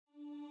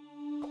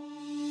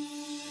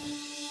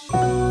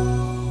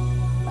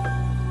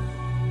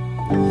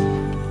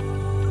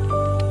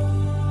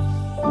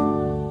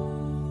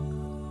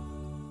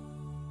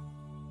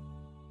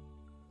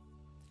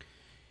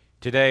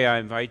Today I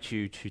invite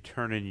you to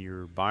turn in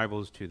your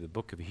Bibles to the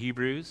book of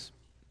Hebrews,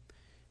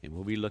 and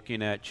we'll be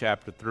looking at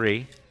chapter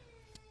 3.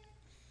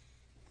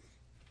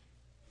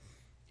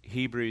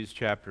 Hebrews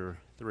chapter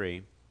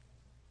 3.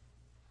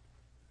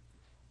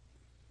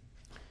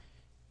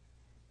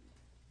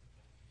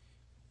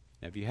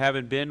 Now, if you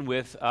haven't been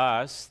with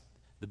us,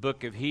 the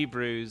book of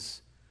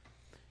Hebrews,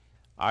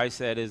 I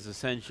said, is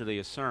essentially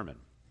a sermon.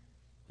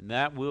 And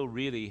that will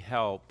really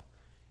help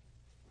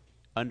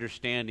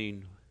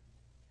understanding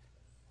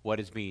what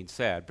is being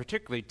said,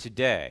 particularly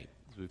today,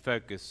 as we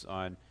focus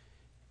on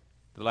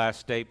the last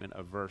statement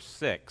of verse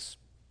 6.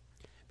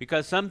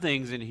 Because some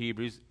things in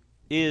Hebrews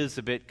is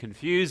a bit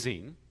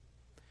confusing,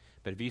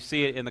 but if you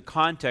see it in the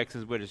context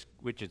in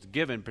which it's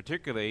given,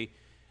 particularly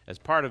as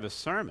part of a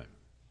sermon,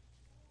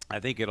 I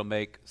think it'll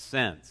make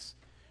sense.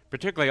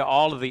 Particularly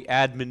all of the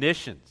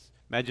admonitions.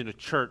 Imagine a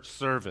church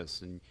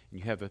service, and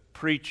you have a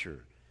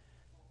preacher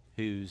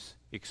who's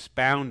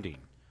expounding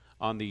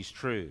on these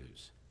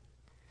truths.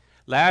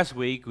 Last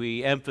week,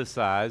 we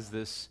emphasized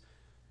this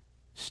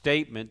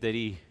statement that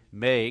he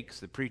makes,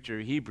 the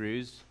preacher of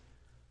Hebrews,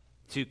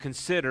 to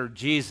consider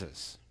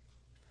Jesus.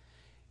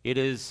 It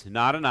is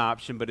not an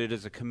option, but it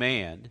is a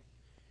command.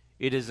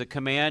 It is a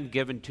command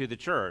given to the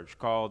church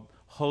called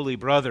Holy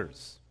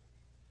Brothers,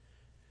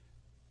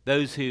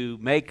 those who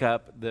make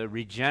up the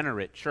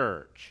regenerate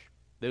church,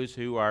 those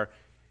who are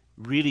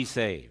really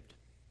saved.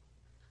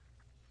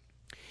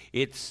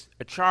 It's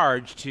a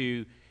charge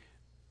to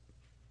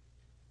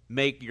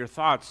make your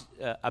thoughts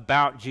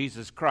about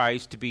Jesus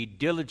Christ, to be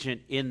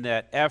diligent in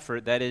that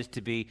effort, that is,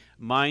 to be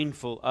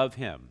mindful of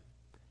him,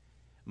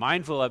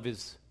 mindful of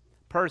his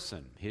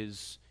person,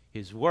 his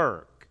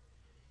work,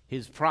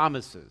 his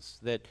promises,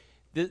 that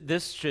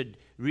this should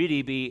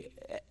really be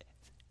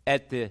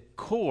at the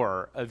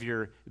core of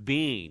your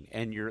being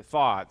and your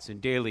thoughts in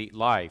daily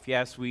life.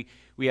 Yes, we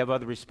have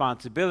other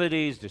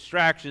responsibilities,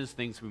 distractions,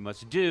 things we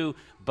must do,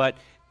 but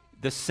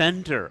the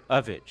center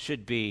of it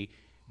should be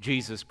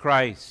Jesus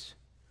Christ.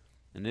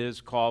 And it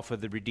is called for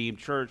the redeemed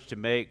church to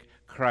make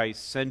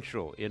Christ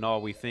central in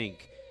all we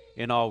think,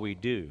 in all we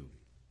do.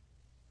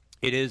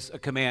 It is a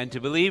command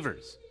to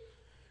believers.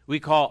 We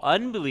call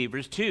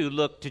unbelievers to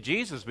look to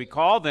Jesus. We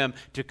call them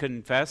to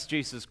confess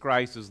Jesus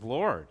Christ as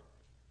Lord.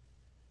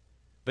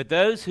 But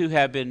those who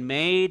have been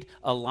made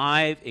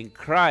alive in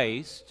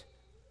Christ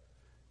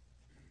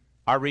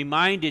are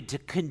reminded to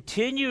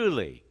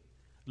continually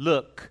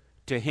look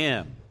to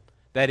him.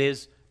 That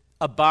is,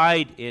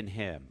 abide in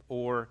him,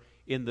 or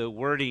in the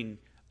wording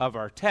of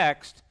our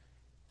text,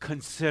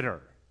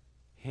 consider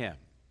him.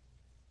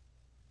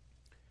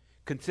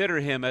 Consider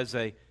him as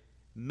a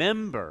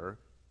member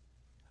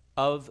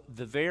of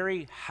the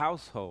very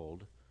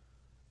household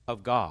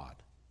of God,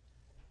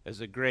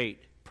 as a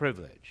great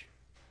privilege.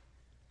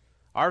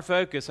 Our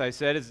focus, I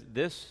said, is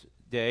this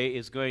day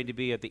is going to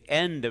be at the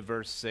end of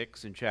verse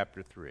 6 in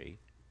chapter 3,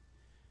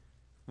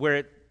 where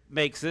it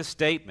makes this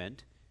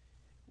statement: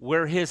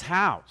 we're his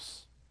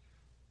house,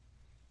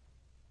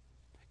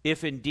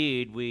 if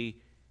indeed we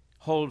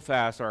hold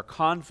fast our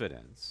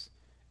confidence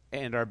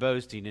and our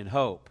boasting in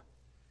hope.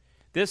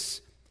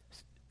 This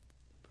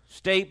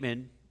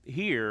statement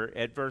here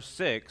at verse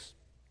 6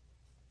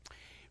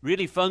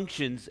 really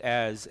functions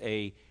as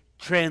a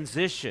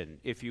transition,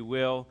 if you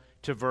will,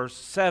 to verse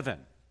 7,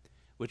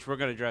 which we're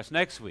going to address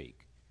next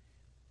week.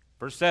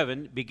 Verse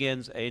 7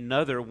 begins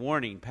another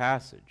warning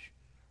passage,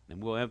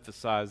 and we'll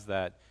emphasize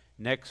that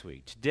next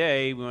week.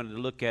 Today, we wanted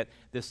to look at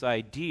this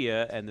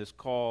idea and this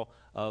call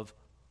of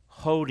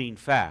holding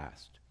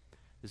fast.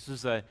 This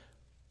is a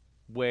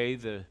way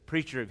the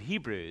preacher of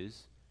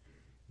Hebrews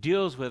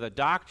deals with a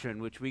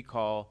doctrine which we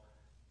call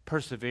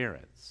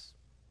perseverance,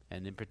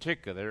 and in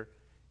particular,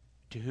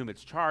 to whom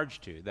it's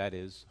charged to, that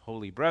is,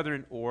 holy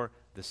brethren or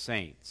the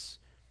saints.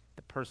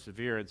 The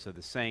perseverance of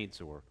the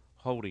saints, or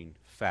holding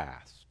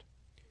fast.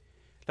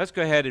 Let's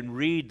go ahead and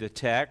read the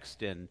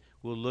text, and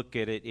we'll look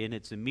at it in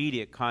its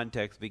immediate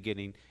context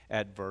beginning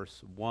at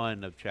verse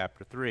 1 of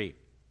chapter 3.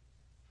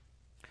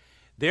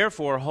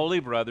 Therefore, holy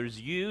brothers,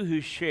 you who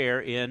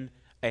share in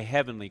a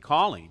heavenly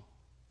calling,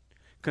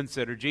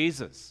 consider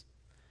Jesus,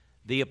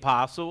 the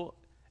apostle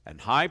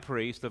and high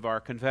priest of our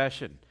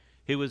confession,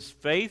 who was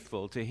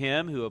faithful to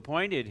him who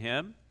appointed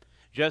him,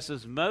 just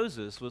as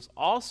Moses was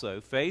also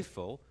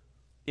faithful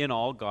in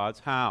all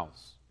God's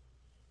house.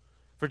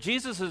 For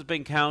Jesus has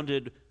been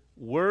counted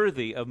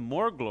worthy of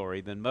more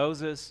glory than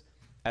Moses,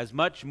 as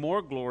much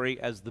more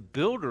glory as the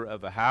builder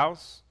of a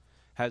house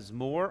has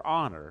more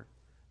honor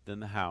than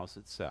the house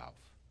itself.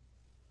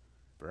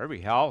 For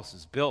every house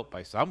is built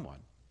by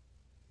someone,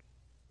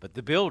 but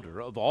the builder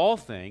of all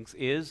things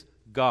is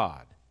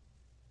God.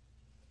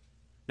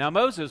 Now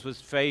Moses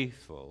was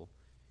faithful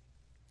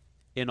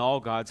in all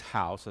God's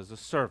house as a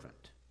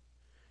servant,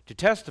 to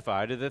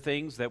testify to the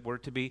things that were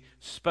to be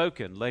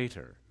spoken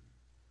later.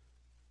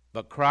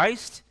 But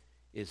Christ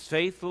is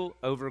faithful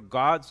over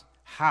God's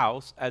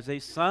house as a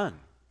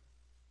son,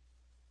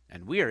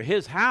 and we are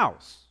his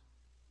house,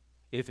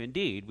 if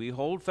indeed we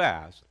hold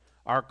fast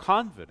our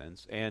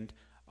confidence and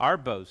our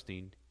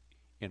boasting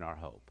in our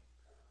hope.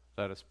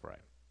 Let us pray.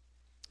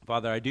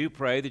 Father, I do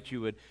pray that you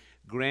would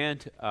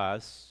grant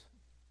us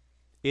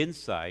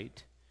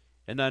insight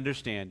and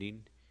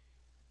understanding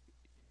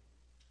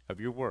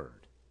of your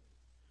word.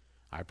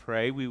 I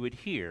pray we would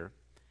hear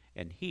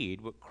and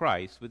heed what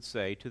Christ would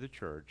say to the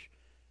church,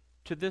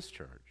 to this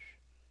church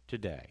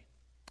today.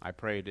 I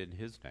pray it in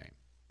his name.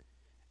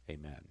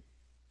 Amen.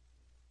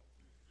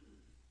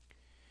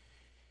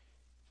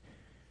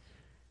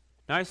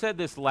 Now I said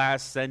this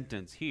last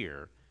sentence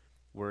here,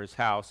 where his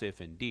house, if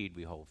indeed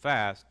we hold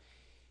fast,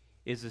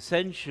 is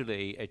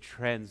essentially a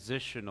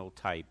transitional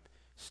type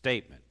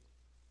statement.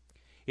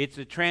 It's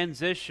a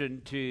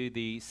transition to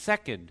the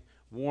second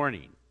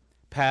warning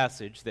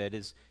passage that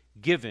is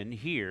given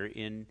here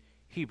in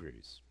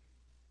Hebrews.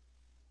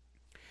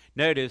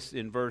 Notice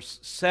in verse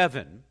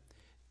 7,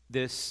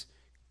 this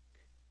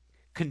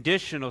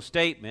conditional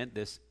statement,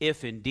 this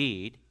if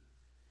indeed,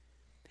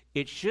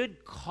 it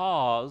should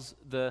cause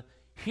the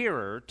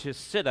hearer to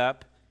sit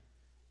up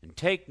and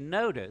take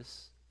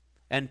notice,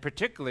 and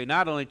particularly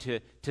not only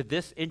to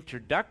this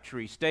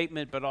introductory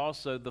statement, but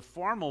also the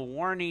formal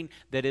warning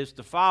that is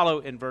to follow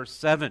in verse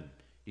 7.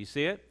 Do you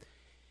see it?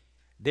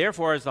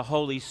 Therefore, as the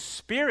Holy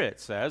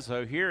Spirit says,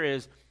 so here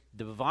is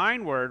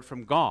divine word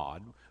from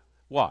God,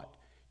 what?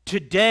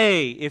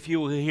 Today, if you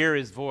will hear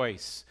his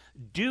voice,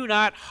 do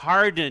not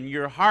harden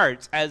your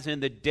hearts as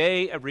in the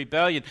day of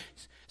rebellion.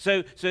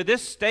 So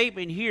this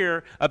statement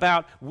here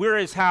about we're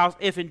his house,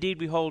 if indeed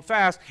we hold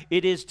fast,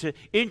 it is to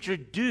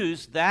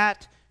introduce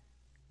that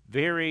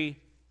very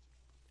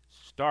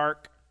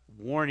stark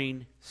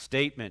warning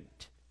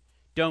statement.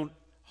 Don't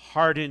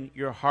harden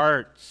your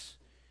hearts.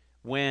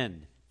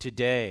 When?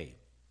 Today.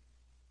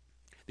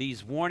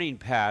 These warning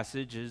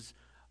passages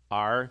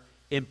are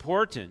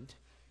important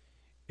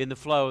in the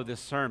flow of this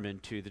sermon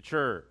to the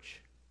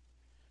church.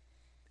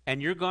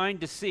 And you're going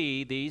to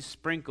see these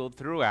sprinkled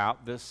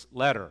throughout this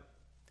letter.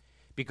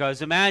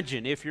 Because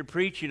imagine if you're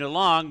preaching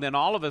along, then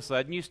all of a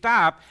sudden you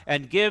stop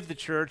and give the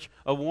church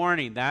a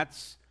warning.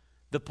 That's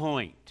the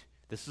point.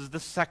 This is the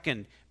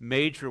second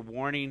major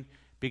warning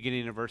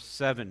beginning in verse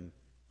 7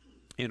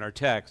 in our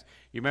text.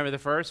 You remember the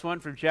first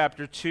one from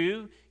chapter 2?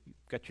 You've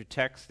got your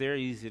text there,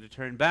 easy to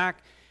turn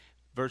back.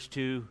 Verse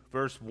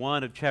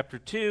 1 of chapter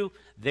 2,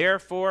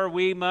 therefore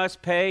we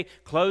must pay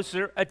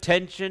closer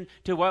attention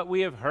to what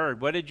we have heard.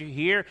 What did you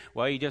hear?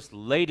 Well, he just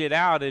laid it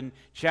out in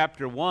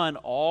chapter 1,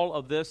 all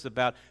of this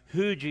about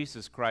who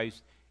Jesus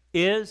Christ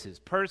is, his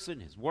person,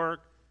 his work.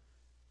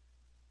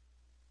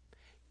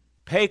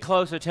 Pay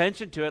close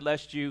attention to it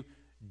lest you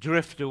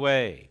drift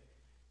away.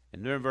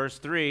 And then in verse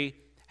 3,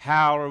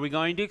 how are we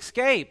going to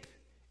escape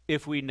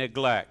if we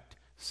neglect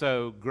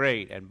so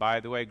great, and by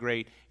the way,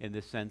 great in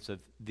the sense of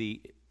the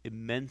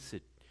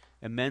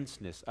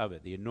immenseness of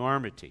it, the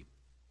enormity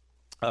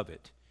of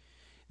it.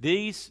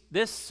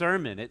 This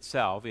sermon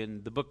itself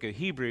in the book of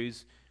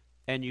Hebrews,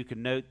 and you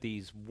can note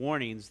these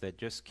warnings that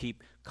just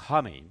keep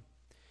coming,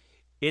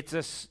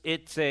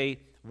 it's a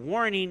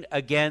warning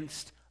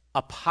against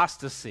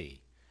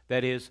apostasy,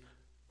 that is,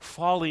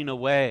 falling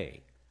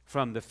away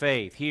from the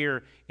faith.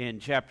 Here in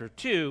chapter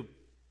 2,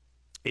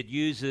 it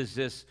uses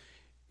this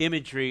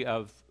imagery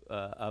of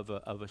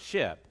a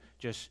ship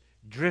just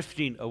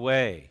drifting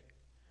away.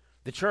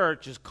 The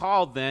church is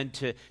called then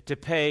to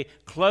pay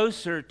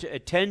closer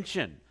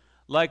attention,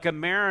 like a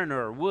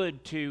mariner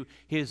would to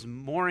his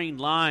mooring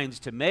lines,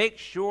 to make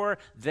sure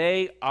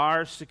they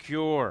are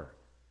secure.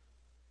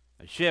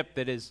 A ship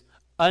that is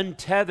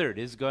untethered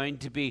is going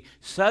to be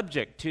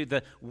subject to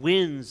the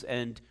winds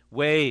and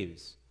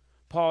waves.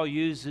 Paul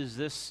uses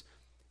this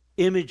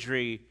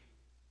imagery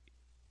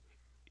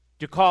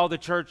to call the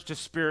church to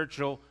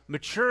spiritual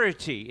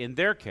maturity in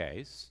their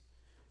case,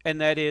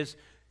 and that is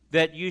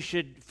that you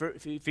should, for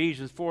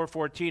Ephesians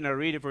 4:14, I'll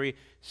read it for you,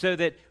 so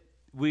that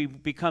we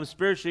become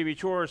spiritually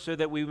mature, so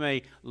that we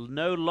may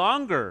no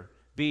longer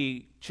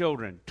be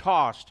children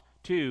tossed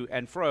to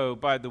and fro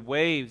by the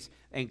waves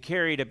and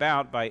carried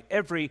about by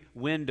every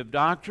wind of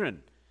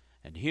doctrine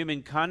and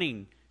human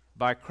cunning,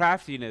 by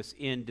craftiness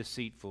in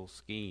deceitful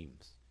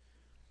schemes.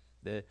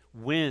 The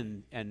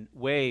wind and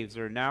waves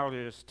are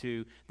analogous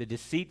to the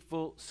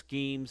deceitful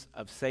schemes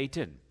of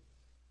Satan,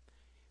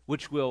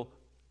 which will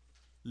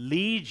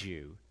lead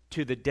you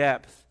to the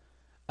depth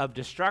of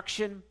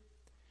destruction.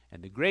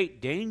 And the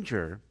great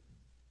danger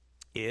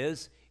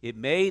is it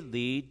may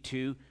lead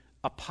to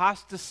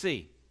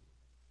apostasy.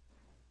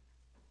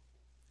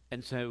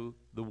 And so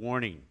the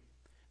warning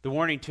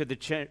to the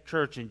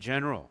church in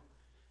general,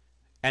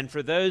 and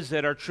for those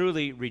that are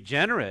truly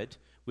regenerate,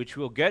 which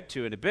we'll get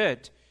to in a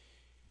bit,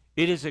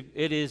 it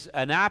is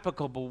an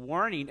applicable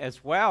warning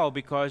as well,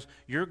 because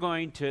you're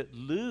going to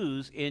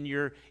lose in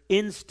your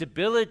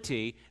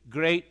instability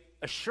great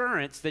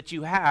assurance that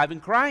you have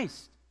in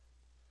Christ,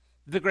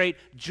 the great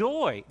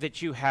joy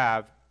that you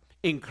have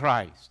in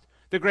Christ,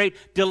 the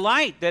great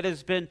delight that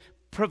has been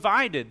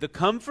provided, the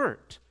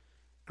comfort.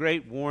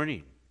 Great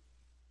warning.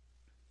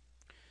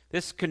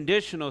 This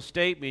conditional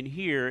statement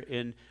here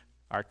in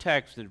our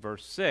text in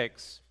verse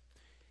 6,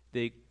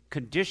 the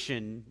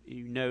condition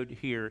you note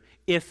here,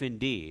 if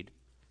indeed,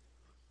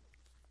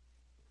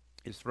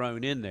 is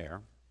thrown in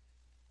there.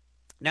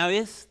 Now,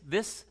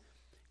 this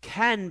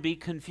can be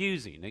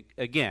confusing,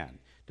 again,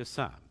 to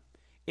some.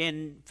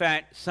 In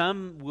fact,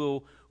 some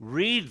will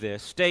read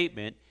this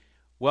statement,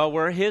 well,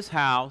 we're his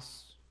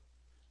house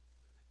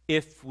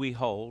if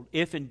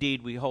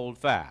indeed we hold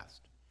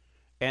fast.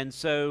 And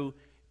so,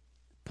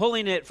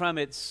 pulling it from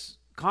its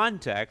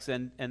context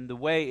and the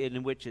way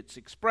in which it's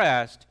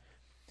expressed,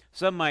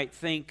 some might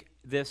think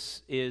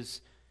this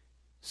is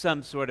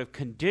some sort of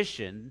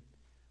condition,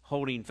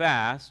 holding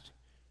fast,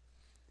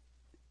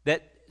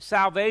 that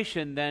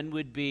salvation then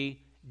would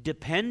be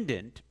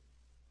dependent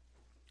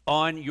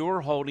on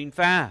your holding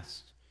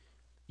fast,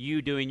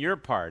 you doing your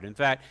part. In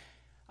fact,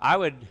 I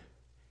would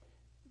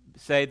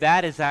say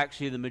that is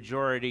actually the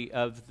majority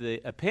of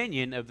the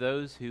opinion of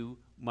those who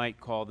might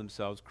call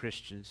themselves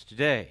Christians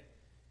today.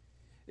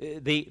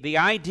 The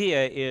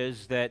idea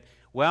is that,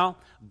 well,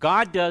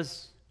 God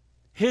does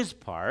his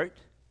part,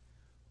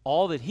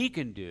 all that he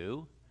can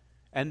do,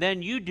 and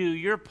then you do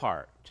your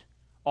part,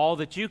 all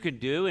that you can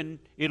do, and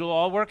it'll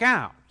all work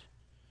out.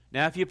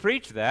 Now, if you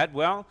preach that,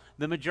 well,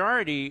 the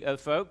majority of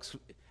folks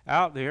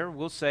out there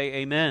will say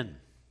amen.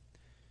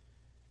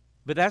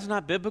 But that's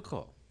not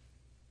biblical.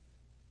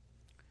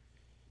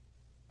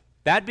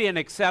 That'd be an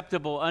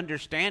acceptable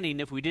understanding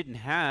if we didn't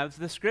have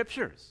the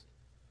Scriptures.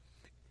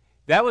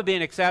 That would be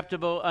an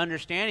acceptable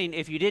understanding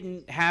if you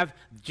didn't have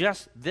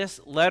just this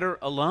letter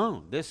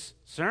alone, this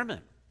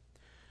sermon.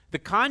 The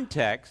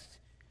context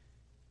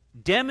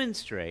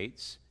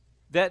demonstrates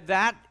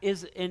that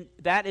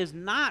is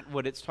not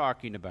what it's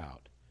talking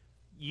about.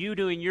 You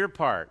doing your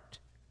part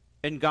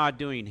and God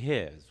doing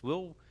his.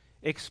 We'll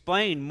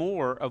explain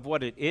more of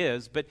what it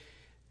is,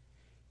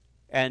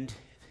 and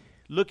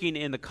looking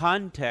in the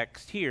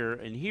context here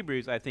in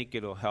Hebrews, I think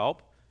it'll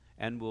help,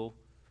 and we'll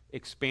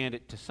expand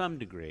it to some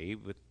degree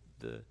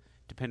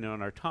depending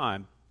on our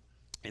time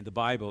in the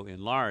Bible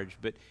in large.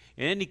 But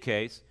in any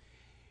case,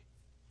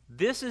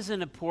 this is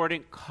an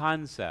important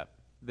concept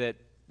that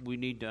we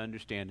need to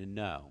understand and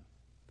know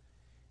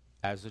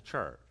as a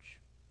church,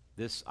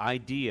 this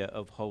idea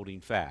of holding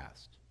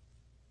fast.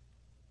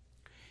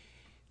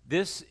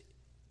 This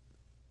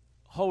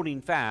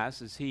holding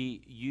fast, as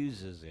he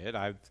uses it,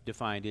 I've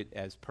defined it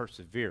as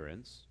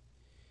perseverance.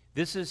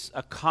 This is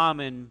a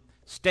common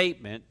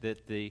statement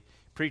that the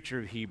preacher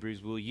of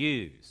Hebrews will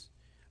use.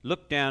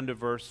 Look down to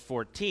verse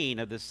 14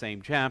 of this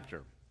same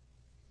chapter.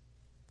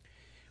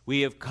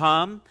 We have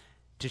come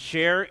to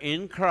share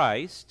in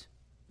Christ,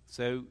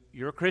 so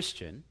you're a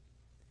Christian,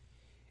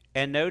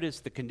 and notice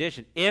the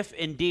condition, if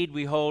indeed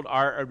we hold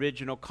our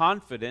original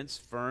confidence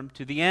firm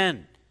to the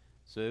end.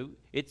 So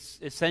it's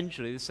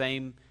essentially the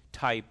same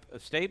type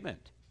of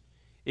statement.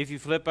 If you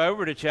flip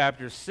over to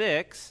chapter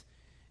 6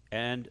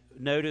 and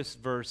notice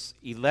verse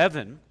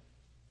 11,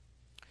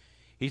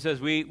 he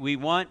says, we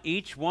want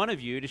each one of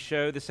you to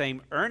show the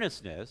same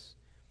earnestness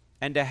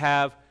and to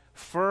have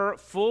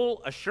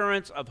full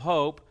assurance of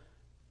hope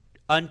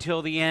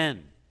until the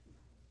end.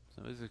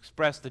 So it's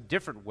expressed a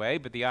different way,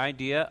 but the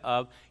idea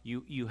of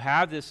you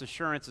have this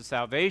assurance of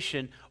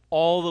salvation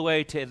all the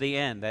way to the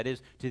end, that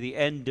is, to the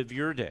end of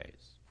your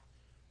days.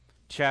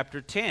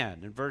 Chapter 10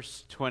 and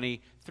verse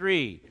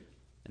 23,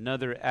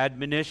 another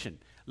admonition.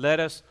 Let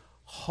us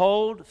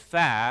hold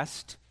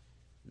fast,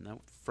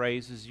 no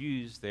phrase is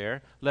used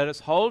there, let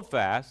us hold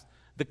fast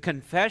the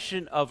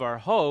confession of our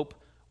hope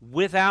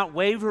without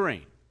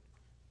wavering.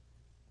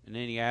 And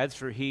then he adds,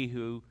 for he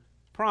who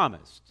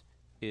promised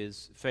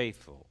is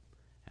faithful.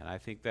 And I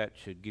think that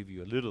should give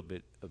you a little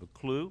bit of a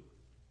clue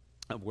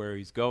of where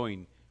he's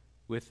going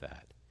with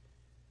that.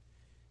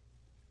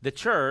 The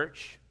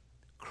church,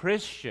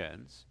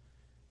 Christians,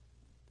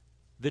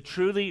 the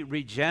truly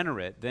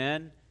regenerate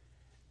then,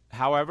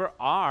 however,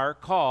 are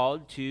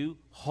called to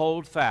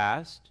hold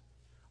fast.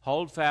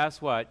 Hold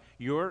fast what?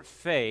 Your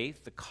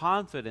faith, the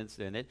confidence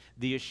in it,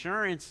 the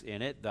assurance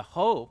in it, the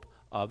hope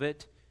of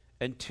it,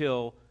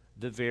 until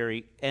the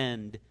very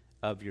end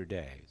of your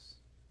days.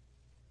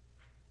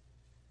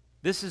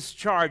 This is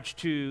charged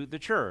to the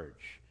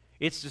church.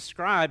 It's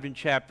described in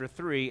chapter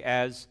 3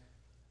 as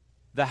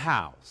the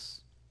house.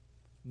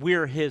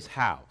 We're his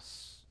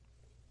house.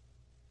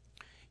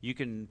 You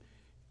can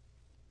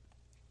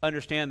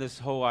understand this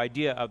whole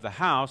idea of the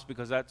house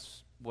because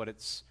that's what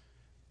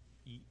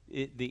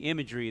the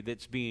imagery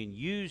that's being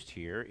used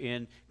here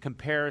in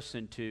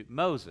comparison to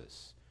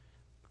Moses.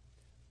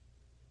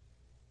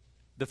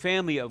 The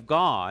family of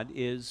God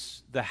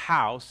is the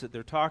house that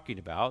they're talking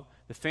about,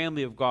 the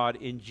family of God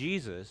in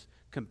Jesus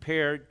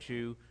compared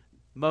to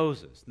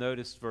Moses.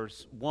 Notice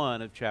verse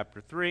 1 of chapter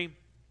 3.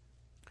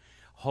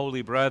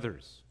 Holy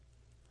brothers,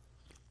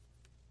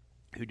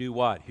 who do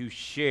what? Who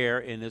share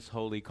in this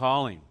holy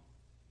calling.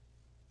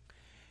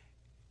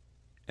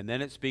 And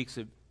then it speaks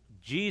of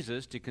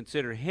Jesus to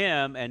consider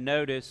him, and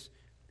notice,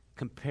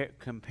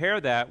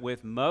 compare that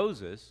with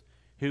Moses,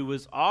 who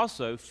was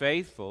also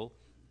faithful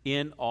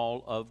in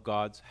all of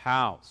God's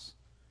house.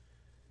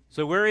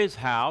 So where is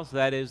house?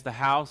 That is the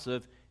house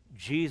of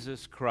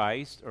Jesus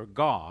Christ, or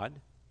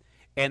God.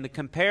 And the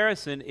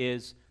comparison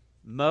is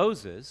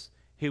Moses,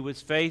 who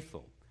was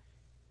faithful.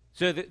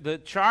 So the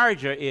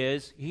charge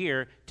is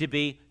here to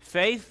be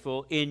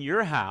faithful in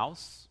your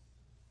house,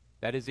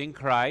 that is in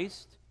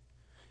Christ.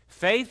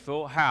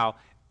 Faithful how?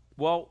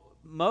 Well,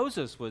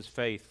 Moses was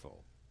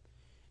faithful.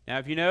 Now,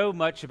 if you know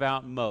much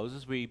about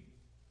Moses, we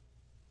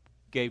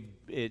gave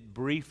it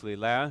briefly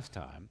last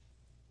time,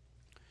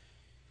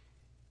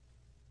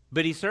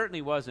 but he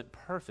certainly wasn't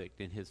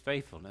perfect in his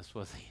faithfulness,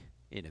 was he,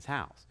 in his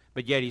house?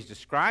 But yet he's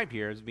described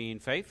here as being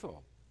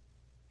faithful.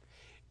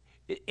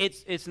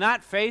 It's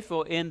not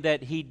faithful in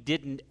that he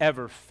didn't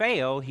ever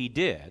fail, he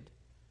did.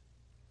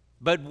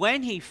 But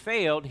when he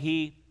failed,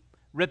 he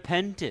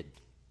repented.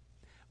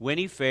 When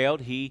he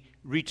failed, he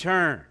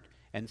returned.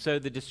 And so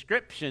the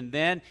description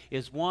then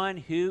is one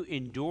who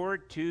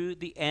endured to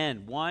the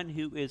end, one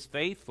who is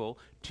faithful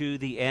to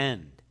the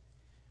end.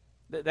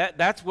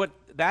 That's what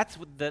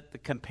the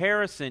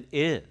comparison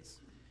is.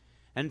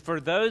 And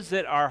for those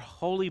that are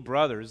holy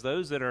brothers,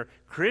 those that are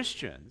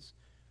Christians,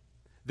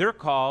 they're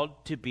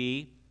called to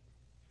be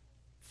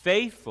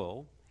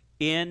faithful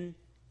in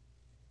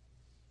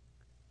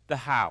the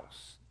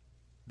house,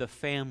 the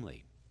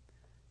family,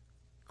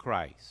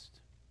 Christ.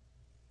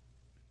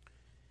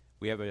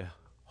 We have a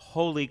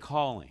holy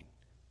calling.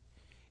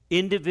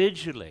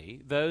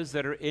 Individually, those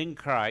that are in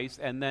Christ,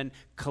 and then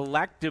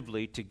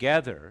collectively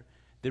together,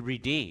 the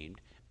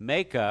redeemed,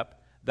 make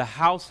up the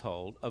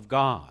household of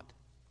God.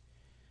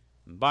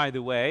 And by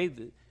the way,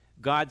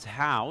 God's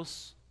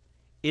house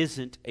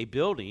isn't a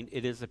building,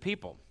 it is a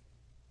people.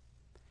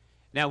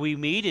 Now, we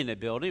meet in a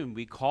building, and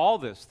we call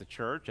this the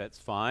church, that's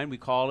fine. We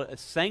call it a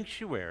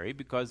sanctuary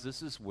because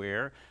this is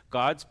where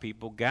God's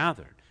people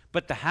gathered.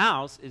 But the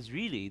house is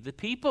really the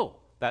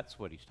people. That's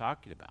what he's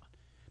talking about.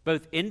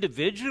 Both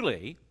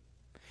individually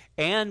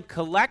and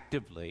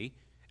collectively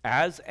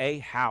as a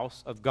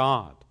house of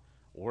God.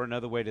 Or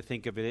another way to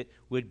think of it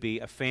would be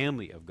a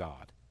family of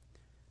God.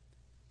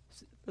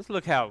 Let's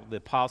look how the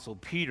Apostle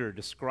Peter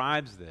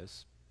describes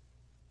this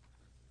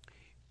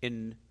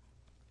in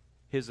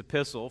his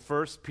epistle,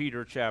 1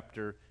 Peter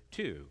chapter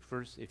 2.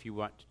 First, if you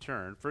want to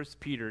turn, 1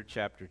 Peter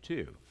chapter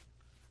 2.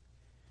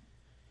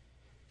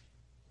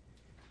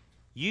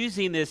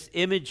 Using this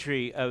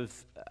imagery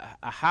of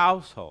a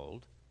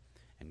household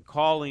and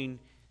calling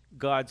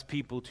God's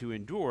people to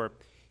endure,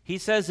 he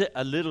says it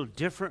a little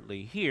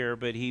differently here,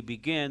 but he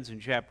begins in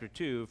chapter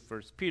 2 of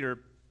 1 Peter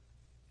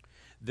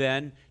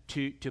then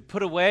to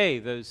put away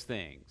those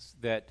things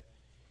that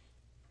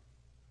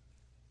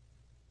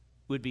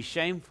would be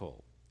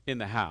shameful in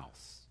the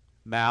house.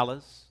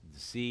 Malice,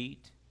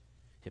 deceit,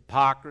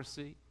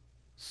 hypocrisy,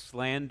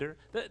 slander.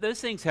 Those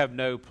things have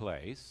no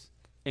place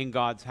in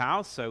God's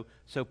house,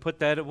 so put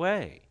that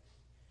away.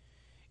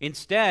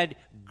 Instead,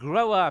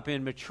 grow up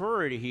in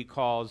maturity, he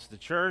calls the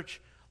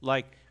church,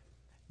 like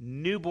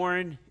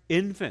newborn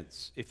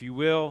infants, if you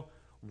will,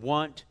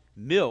 want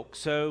milk.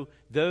 So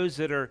those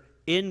that are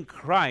in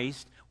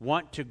Christ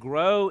want to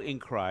grow in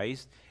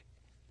Christ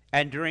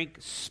and drink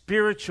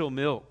spiritual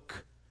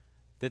milk,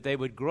 that they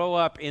would grow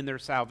up in their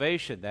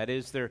salvation, that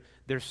is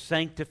their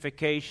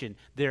sanctification,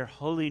 their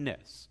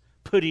holiness,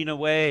 putting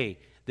away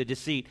the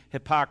deceit,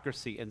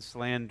 hypocrisy, and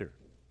slander.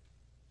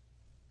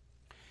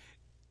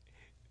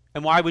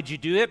 And why would you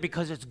do it?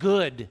 Because it's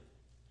good.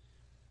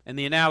 And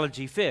the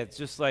analogy fits,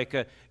 just like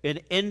an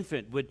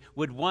infant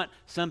would want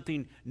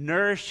something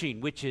nourishing,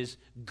 which is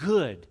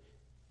good.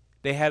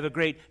 They have a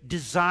great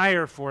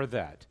desire for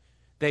that.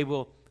 They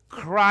will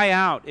cry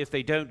out if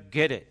they don't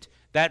get it.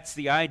 That's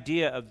the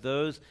idea of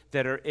those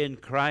that are in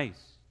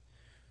Christ.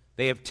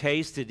 They have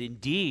tasted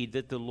indeed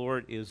that the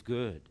Lord is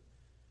good.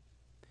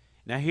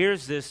 Now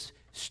here's this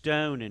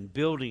stone and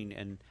building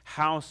and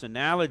house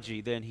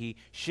analogy then he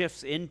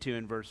shifts into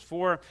in verse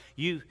 4.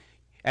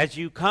 As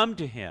you come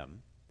to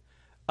him,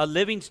 a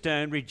living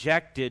stone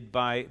rejected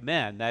by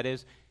men. That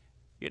is,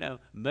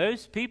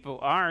 most people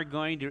are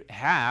going to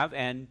have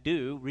and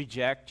do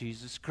reject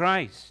Jesus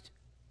Christ.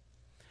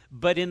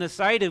 But in the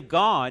sight of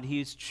God,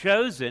 he's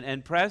chosen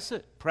and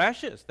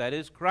precious. That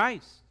is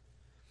Christ.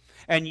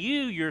 And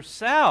you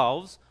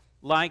yourselves,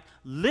 like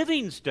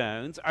living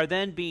stones, are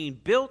then being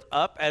built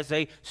up as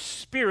a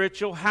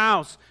spiritual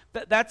house.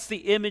 That's the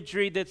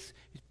imagery that's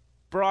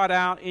brought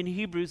out in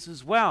Hebrews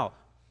as well.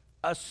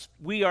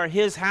 We are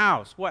his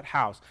house. What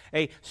house?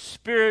 A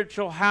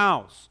spiritual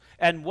house.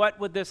 And what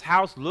would this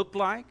house look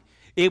like?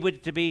 It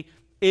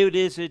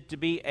is to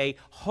be a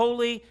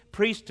holy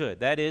priesthood,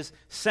 that is,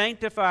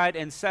 sanctified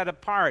and set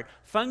apart,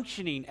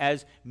 functioning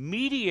as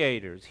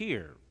mediators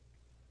here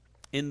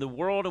in the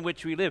world in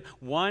which we live,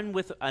 one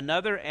with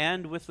another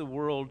and with the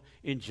world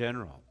in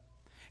general.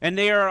 And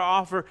they are to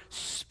offer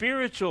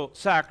spiritual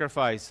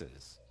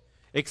sacrifices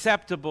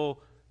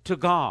acceptable to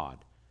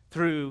God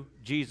through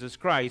Jesus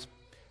Christ,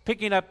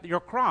 picking up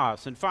your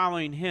cross and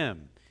following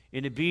him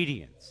in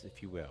obedience,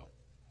 if you will.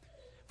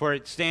 For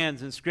it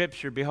stands in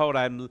Scripture, behold,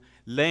 I am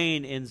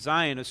laying in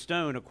Zion a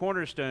stone, a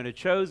cornerstone, a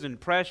chosen,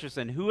 precious,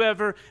 and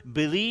whoever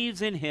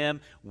believes in him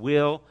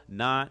will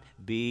not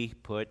be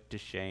put to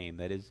shame.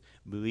 That is,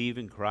 believe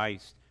in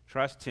Christ.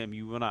 Trust him,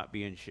 you will not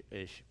be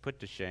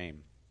put to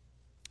shame.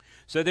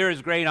 So there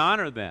is great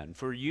honor then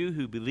for you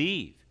who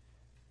believe.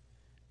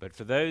 But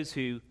for those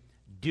who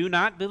do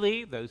not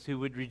believe, those who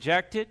would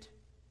reject it,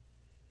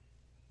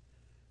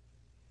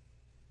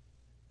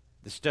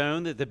 the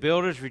stone that the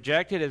builders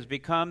rejected has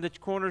become the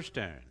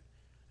cornerstone,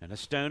 and a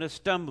stone of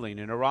stumbling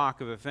and a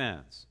rock of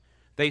offense.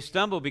 They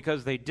stumble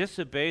because they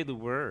disobey the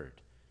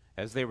word,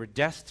 as they were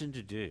destined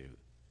to do.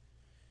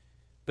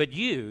 But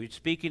you,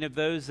 speaking of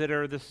those that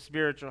are the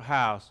spiritual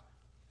house,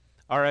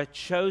 are a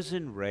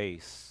chosen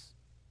race,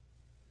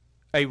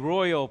 a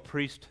royal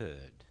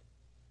priesthood,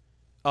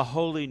 a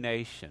holy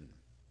nation,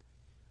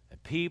 a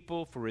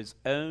people for his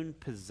own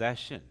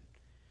possession,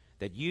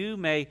 that you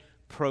may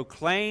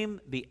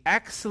proclaim the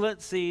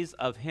excellencies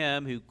of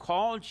him who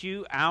called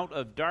you out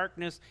of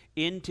darkness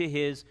into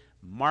his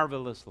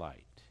marvelous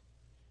light.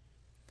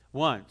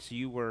 Once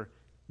you were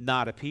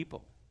not a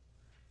people,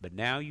 but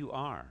now you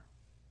are.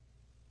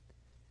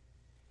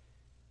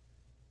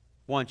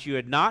 Once you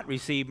had not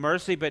received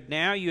mercy, but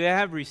now you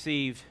have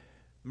received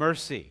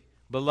mercy.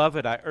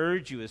 Beloved, I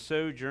urge you as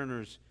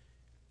sojourners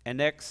and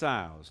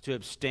exiles to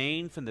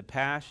abstain from the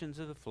passions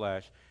of the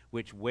flesh,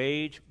 which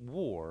wage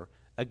war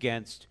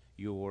against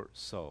your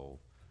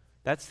soul.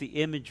 That's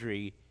the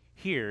imagery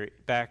here,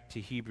 back to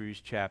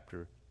Hebrews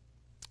chapter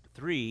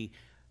 3,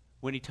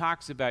 when he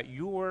talks about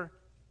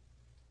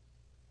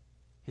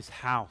his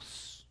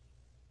house.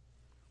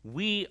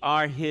 We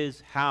are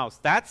his house.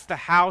 That's the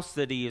house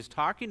that he is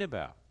talking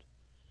about.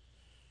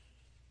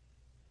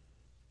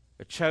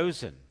 A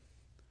chosen,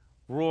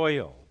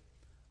 royal,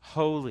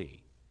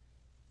 holy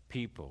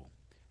people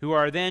who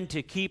are then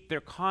to keep their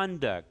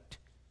conduct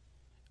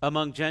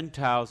among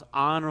Gentiles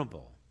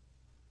honorable,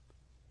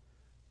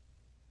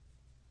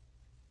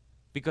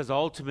 because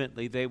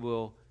ultimately they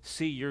will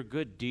see your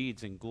good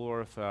deeds and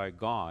glorify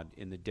God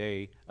in the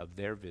day of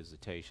their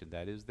visitation.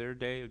 That is their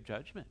day of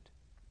judgment.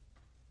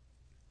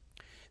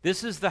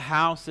 This is the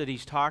house that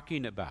he's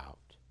talking about.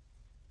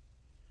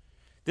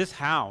 This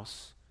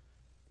house,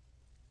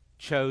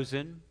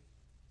 chosen,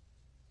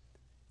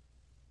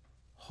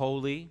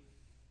 holy,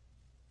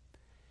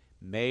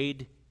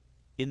 made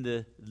in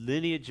the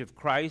lineage of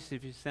Christ,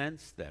 if you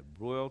sense, that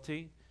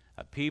royalty,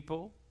 a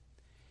people.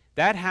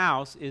 That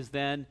house is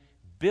then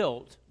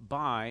built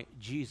by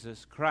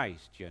Jesus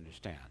Christ, you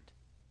understand.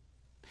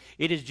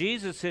 It is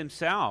Jesus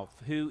himself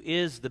who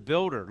is the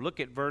builder. Look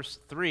at verse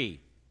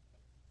 3.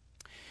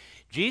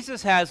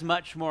 Jesus has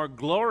much more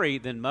glory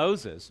than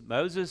Moses.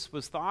 Moses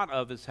was thought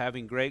of as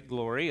having great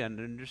glory, and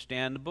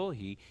understandable.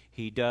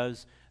 He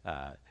does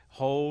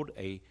hold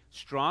a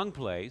strong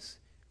place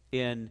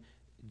in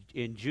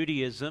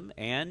Judaism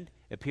and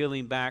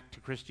appealing back to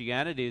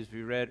Christianity, as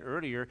we read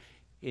earlier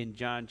in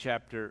John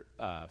chapter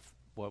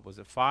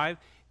 5,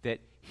 that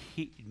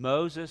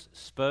Moses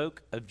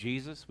spoke of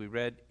Jesus. We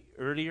read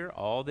earlier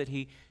all that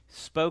he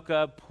spoke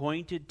of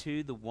pointed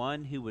to the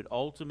one who would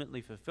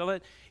ultimately fulfill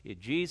it.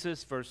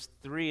 Jesus, verse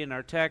 3 in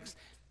our text,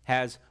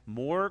 has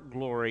more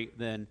glory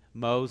than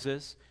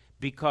Moses,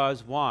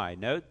 because why?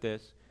 Note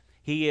this.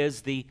 He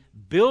is the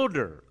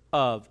builder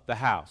of the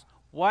house.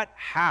 What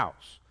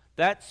house?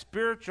 That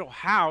spiritual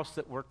house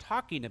that we're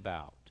talking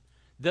about.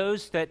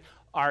 Those that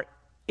are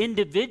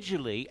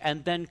individually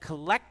and then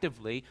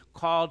collectively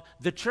called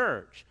the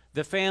church,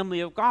 the family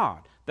of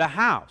God, the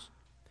house.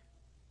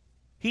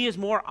 He is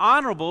more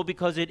honorable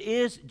because it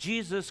is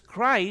Jesus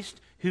Christ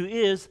who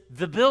is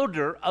the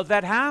builder of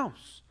that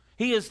house.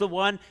 He is the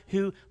one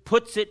who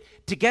puts it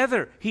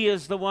together. He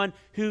is the one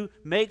who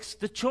makes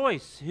the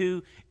choice,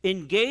 who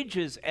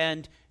engages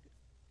and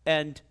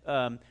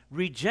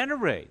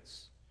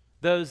regenerates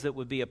those that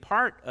would be a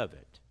part of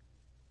it.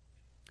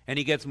 And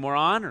he gets more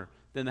honor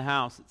than the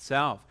house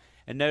itself.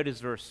 And notice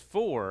verse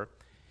 4,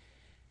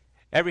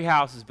 every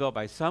house is built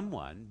by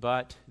someone,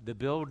 but the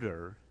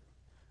builder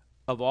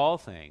of all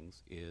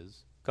things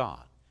is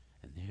God.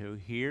 And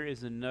here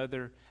is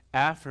another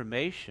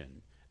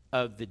affirmation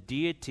of the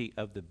deity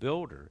of the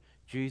builder,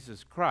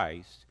 Jesus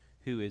Christ,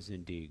 who is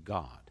indeed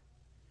God.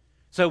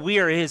 So we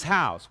are his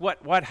house.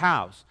 What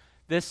house?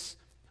 This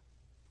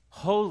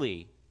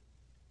holy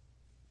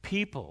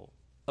people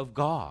of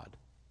God,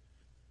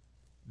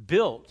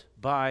 built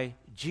by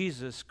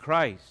Jesus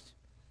Christ.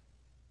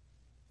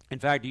 In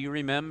fact, do you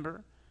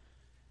remember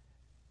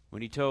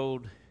when he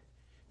told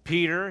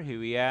Peter, who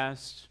he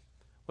asked,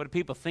 what do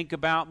people think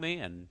about me?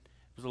 And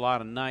there's a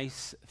lot of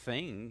nice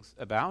things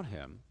about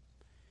him.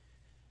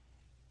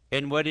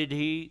 And what did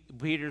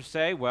Peter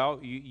say? Well,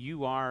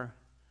 you are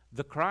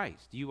the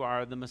Christ. You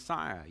are the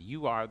Messiah.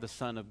 You are the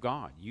Son of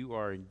God. You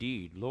are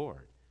indeed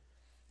Lord.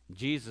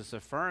 Jesus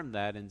affirmed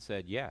that and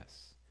said,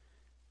 yes,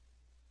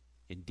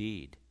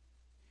 indeed.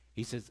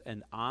 He says,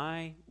 and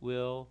I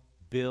will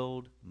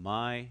build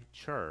my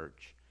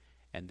church,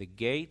 and the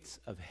gates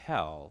of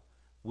hell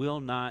will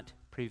not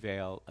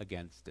prevail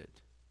against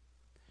it.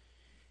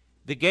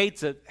 The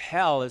gates of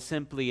hell is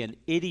simply an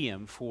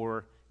idiom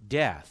for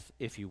death,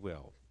 if you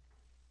will.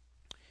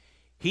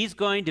 He's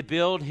going to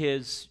build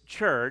his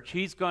church.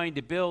 He's going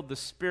to build the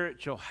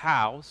spiritual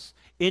house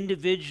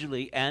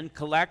individually and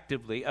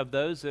collectively of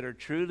those that are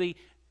truly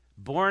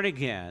born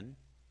again.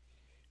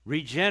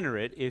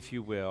 regenerate, if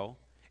you will.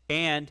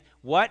 And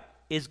what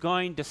is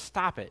going to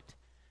stop it?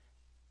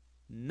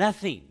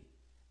 Nothing.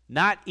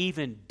 Not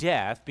even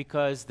death,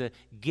 because the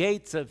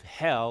gates of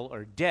hell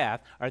or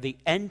death are the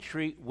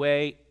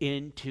entryway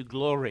into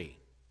glory.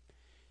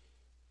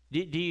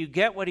 Do you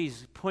get what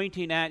he's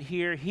pointing at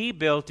here? He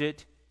built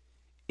it.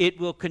 It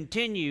will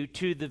continue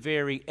to the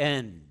very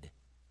end.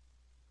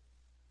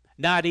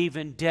 Not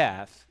even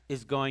death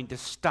is going to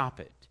stop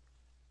it.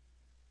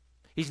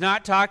 He's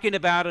not talking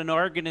about an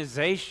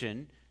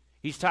organization.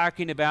 He's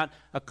talking about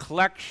a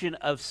collection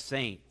of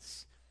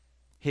saints,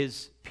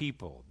 his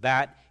people.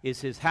 That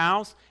is his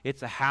house.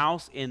 It's a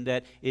house in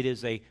that it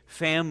is a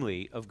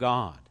family of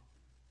God.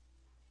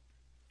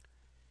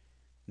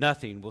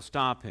 Nothing will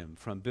stop him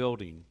from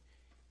building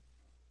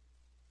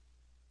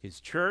his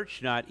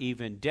church, not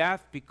even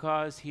death,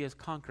 because he has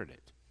conquered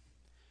it.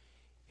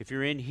 If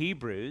you're in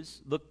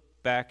Hebrews, look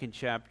back in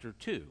chapter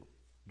 2.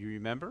 Do you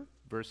remember?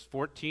 Verse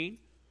 14.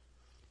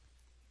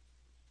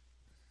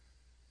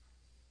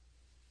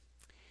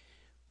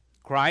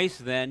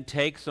 Christ then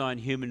takes on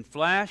human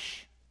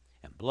flesh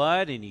and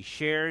blood, and he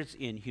shares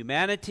in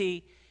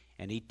humanity,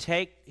 and he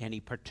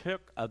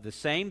partook of the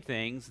same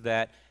things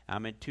that,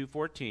 I'm in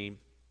 2:14,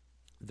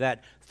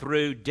 that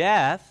through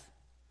death,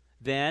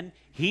 then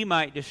he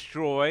might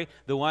destroy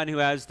the one who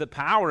has the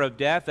power of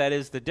death, that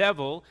is the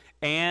devil,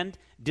 and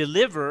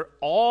deliver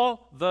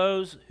all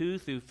those who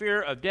through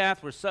fear of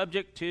death were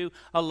subject to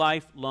a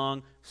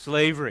lifelong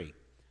slavery.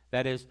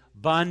 That is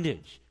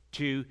bondage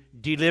to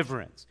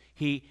deliverance.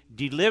 He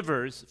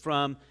delivers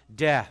from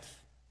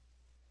death.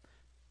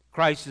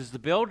 Christ is the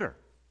builder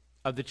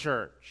of the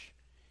church.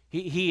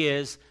 He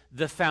is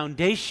the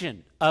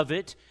foundation of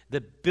it,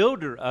 the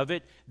builder of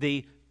it,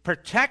 the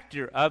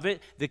protector of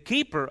it, the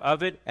keeper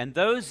of it, and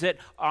those that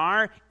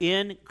are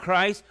in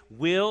Christ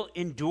will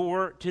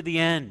endure to the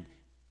end.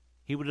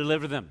 He will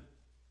deliver them.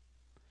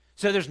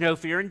 So there's no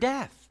fear in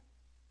death.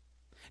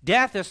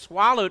 Death is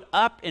swallowed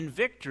up in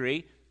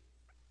victory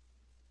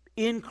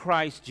in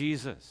Christ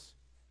Jesus.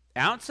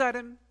 Outside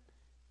him,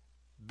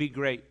 be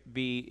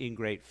in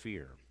great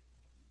fear.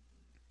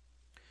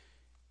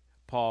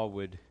 Paul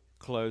would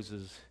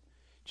close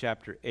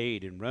chapter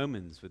 8 in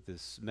Romans with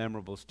this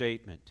memorable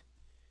statement.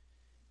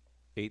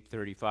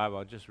 8:35,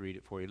 I'll just read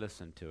it for you.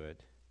 Listen to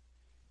it.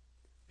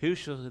 Who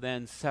shall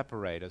then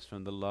separate us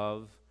from the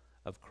love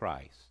of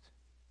Christ?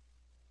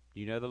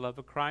 Do you know the love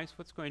of Christ?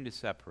 What's going to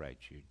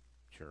separate you,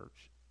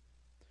 church?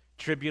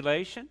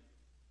 Tribulation?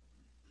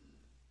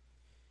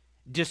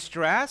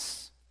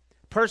 Distress?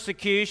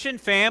 Persecution?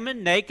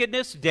 Famine?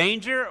 Nakedness?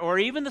 Danger? Or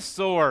even the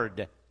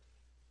sword?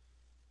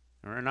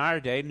 Or in our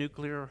day,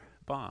 nuclear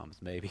bombs,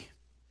 maybe.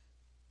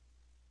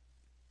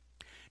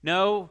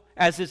 No,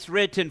 as it's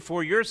written,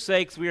 for your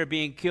sakes we are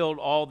being killed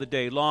all the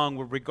day long.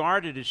 We're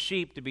regarded as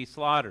sheep to be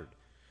slaughtered.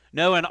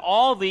 No, in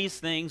all these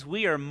things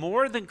we are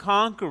more than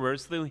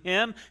conquerors through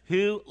him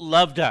who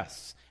loved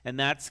us. And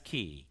that's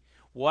key.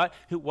 What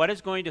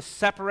is going to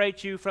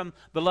separate you from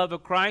the love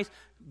of Christ?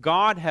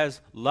 God has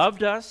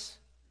loved us.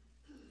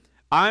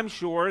 I'm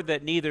sure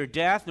that neither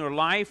death, nor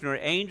life, nor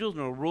angels,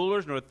 nor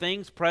rulers, nor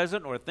things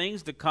present, nor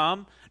things to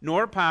come,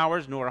 nor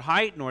powers, nor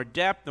height, nor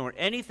depth, nor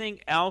anything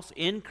else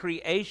in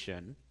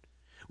creation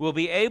will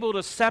be able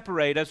to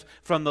separate us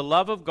from the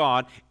love of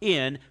God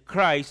in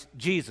Christ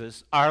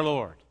Jesus our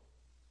Lord.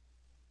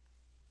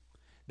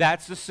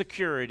 That's the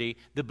security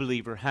the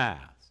believer has.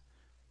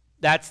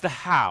 That's the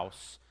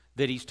house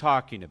that he's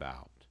talking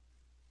about.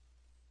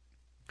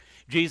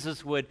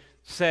 Jesus would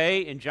say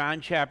in John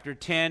chapter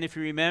 10, if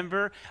you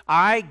remember,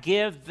 I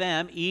give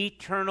them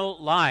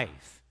eternal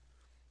life.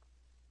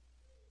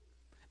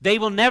 They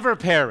will never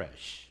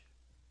perish.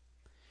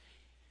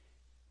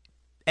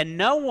 And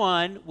no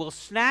one will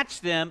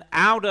snatch them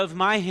out of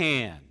my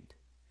hand.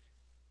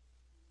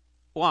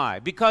 Why?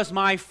 Because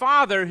my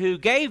Father who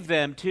gave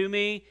them to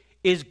me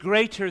is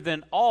greater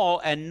than all,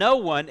 and no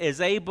one is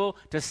able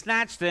to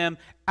snatch them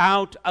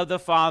out of the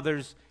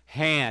Father's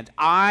hand.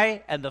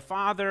 I and the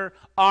Father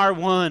are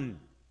one.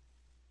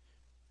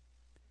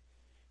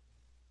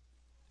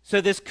 So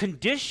this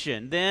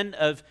condition then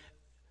of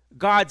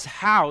God's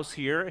house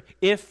here,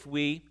 if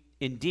we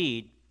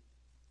indeed,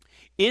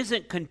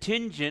 isn't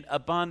contingent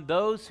upon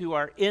those who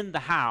are in the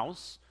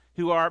house,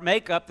 who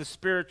make up the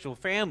spiritual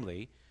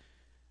family.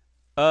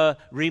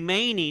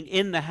 Remaining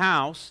in the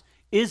house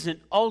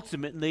isn't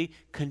ultimately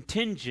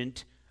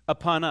contingent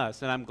upon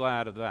us, and I'm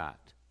glad of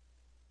that.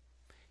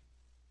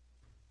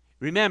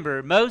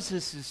 Remember,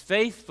 Moses'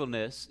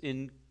 faithfulness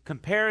in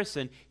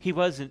comparison, he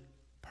wasn't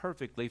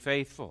perfectly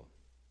faithful.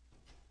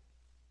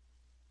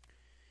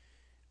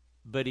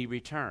 But he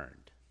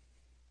returned,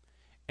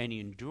 and he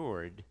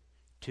endured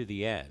to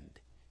the end.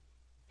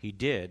 He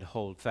did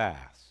hold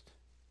fast.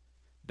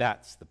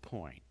 That's the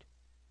point.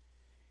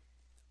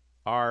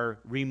 Our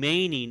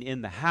remaining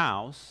in the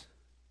house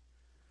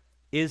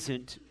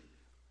isn't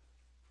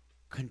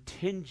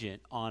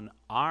contingent on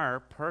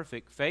our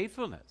perfect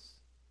faithfulness.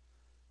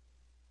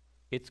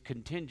 It's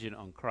contingent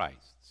on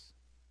Christ's.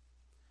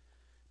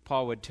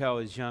 Paul would tell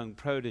his young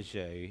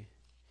protege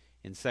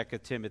in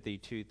 2 Timothy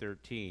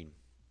 2:13.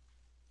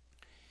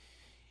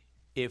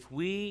 If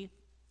we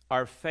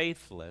are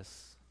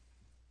faithless,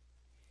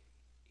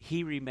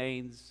 he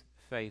remains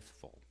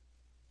faithful,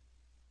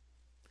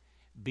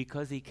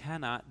 because he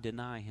cannot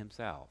deny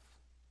himself.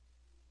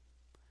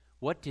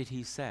 What did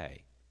he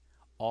say?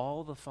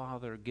 All the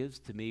Father gives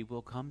to me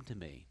will come to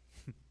me.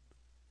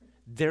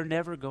 They're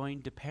never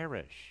going to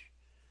perish.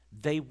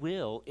 They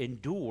will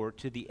endure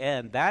to the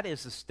end. That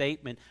is a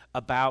statement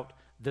about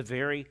the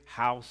very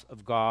house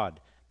of God,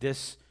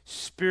 this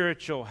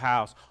spiritual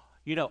house.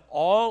 You know,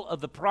 all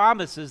of the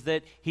promises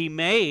that he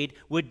made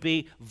would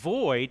be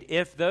void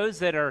if those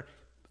that are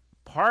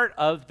part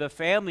of the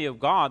family of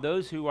God,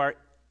 those who are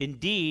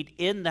indeed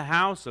in the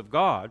house of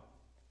God,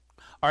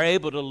 are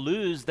able to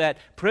lose that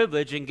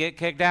privilege and get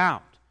kicked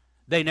out.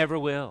 They never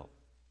will.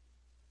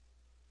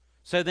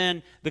 So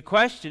then the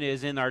question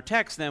is in our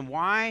text, then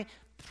why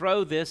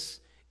throw this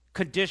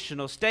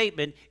conditional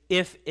statement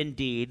if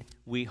indeed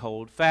we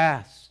hold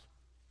fast?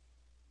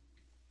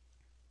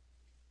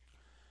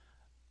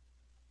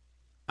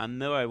 I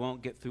know I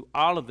won't get through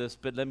all of this,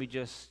 but let me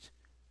just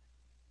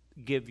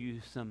give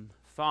you some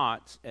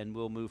thoughts and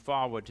we'll move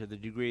forward to the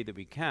degree that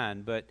we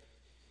can. But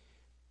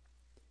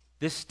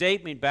this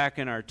statement back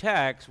in our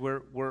text,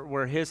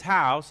 we're his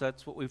house,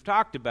 that's what we've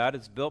talked about.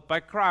 It's built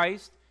by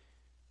Christ.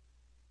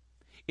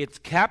 It's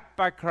kept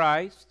by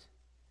Christ.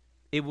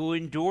 It will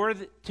endure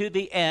to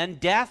the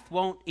end. Death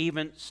won't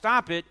even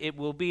stop it. It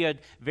will be a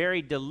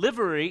very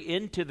delivery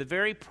into the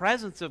very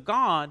presence of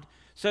God.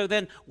 So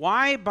then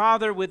why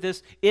bother with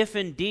this if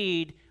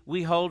indeed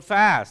we hold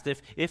fast,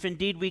 if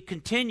indeed we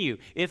continue,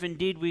 if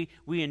indeed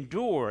we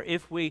endure,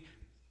 if we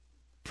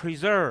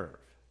preserve?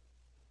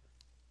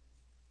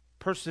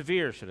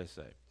 Persevere, should I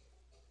say.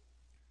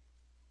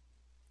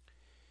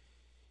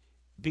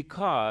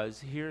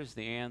 Because here's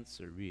the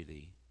answer,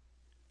 really.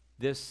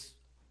 This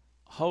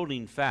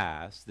holding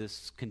fast,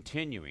 this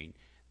continuing,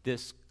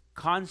 this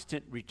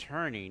constant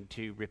returning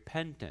to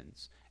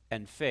repentance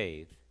and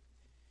faith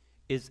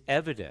is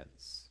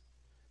evidence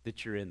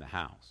that you're in the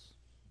house.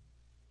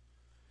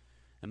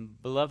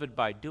 And beloved,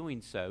 by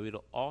doing so,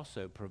 it'll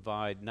also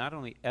provide not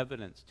only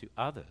evidence to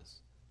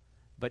others,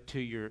 but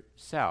to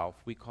yourself.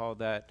 We call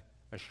that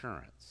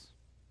assurance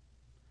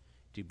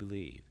to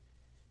believe.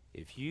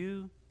 If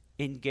you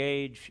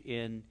engage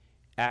in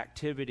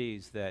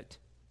activities that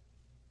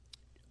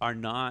are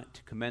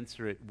not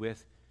commensurate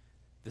with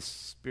the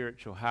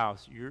spiritual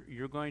house,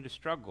 you're going to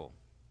struggle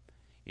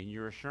in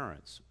your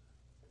assurance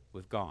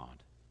with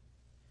God.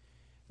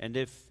 And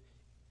if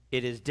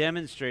it is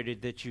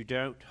demonstrated that you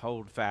don't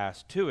hold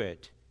fast to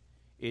it,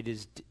 it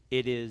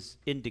is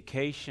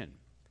indication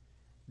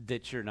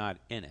that you're not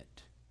in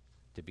it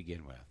to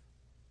begin with.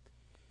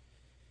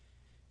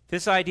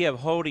 This idea of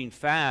holding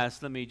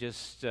fast, let me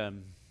just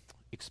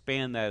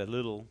expand that a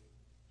little.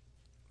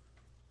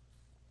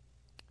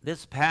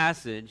 This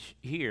passage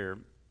here,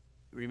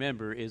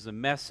 remember, is a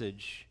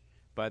message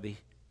by the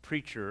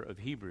preacher of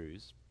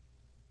Hebrews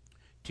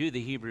to the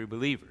Hebrew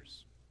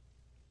believers.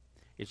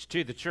 It's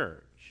to the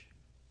church.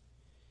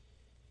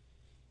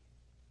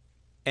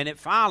 And it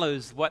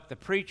follows what the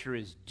preacher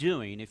is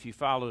doing, if you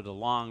followed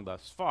along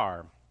thus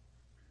far.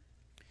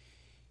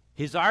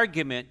 His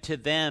argument to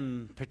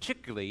them,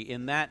 particularly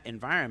in that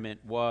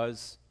environment,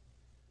 was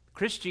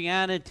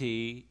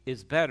Christianity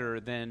is better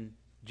than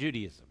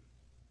Judaism.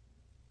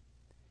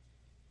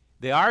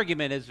 The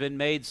argument has been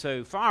made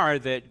so far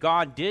that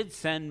God did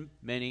send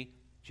many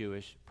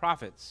Jewish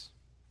prophets.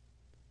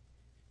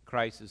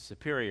 Christ is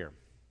superior.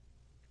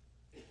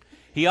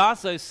 He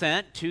also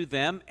sent to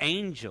them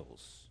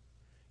angels.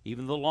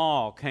 Even the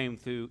law came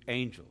through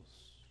angels.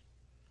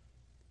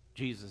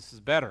 Jesus is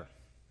better.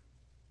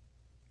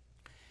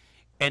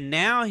 And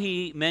now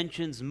he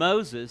mentions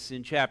Moses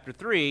in chapter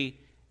 3,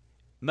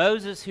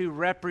 Moses who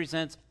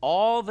represents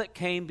all that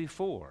came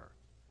before,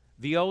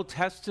 the Old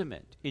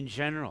Testament in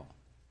general,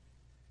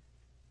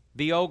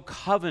 the Old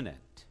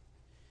Covenant,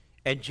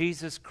 and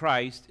Jesus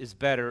Christ is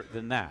better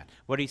than that.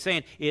 What he's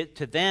saying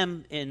to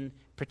them in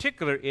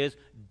particular is,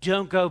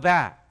 don't go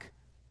back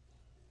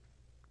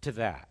to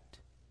that.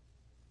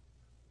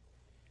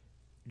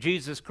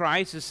 Jesus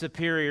Christ is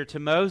superior to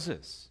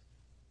Moses.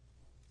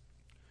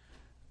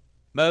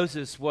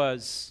 Moses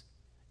was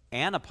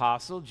an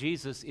apostle.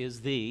 Jesus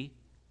is the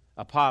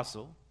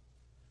apostle.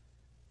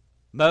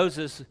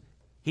 Moses,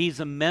 he's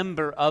a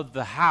member of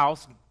the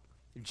house.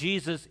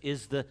 Jesus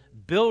is the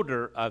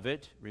builder of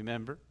it,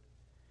 remember?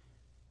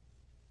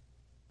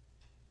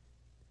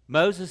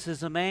 Moses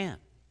is a man.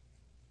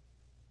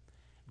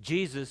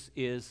 Jesus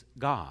is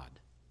God.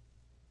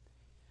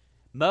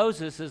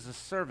 Moses is a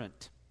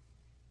servant.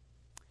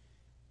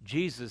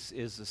 Jesus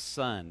is a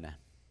son.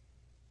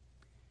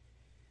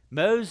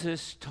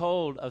 Moses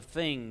told of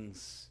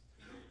things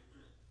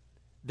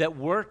that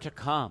were to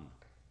come.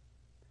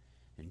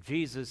 And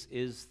Jesus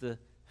is the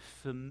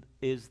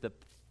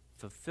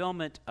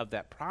fulfillment of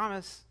that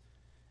promise,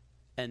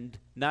 and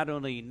not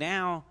only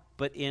now,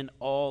 but in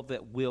all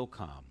that will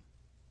come.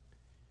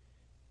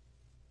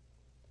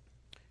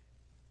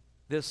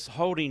 This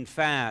holding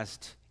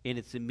fast in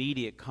its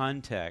immediate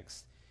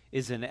context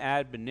is an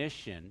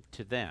admonition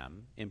to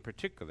them, in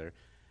particular,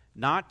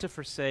 not to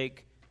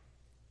forsake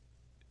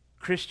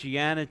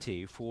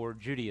Christianity for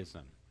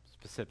Judaism,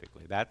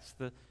 specifically. That's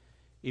the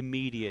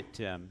immediate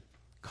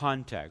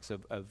context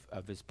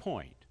of his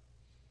point.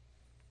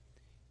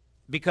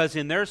 Because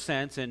in their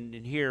sense, and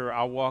here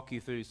I'll walk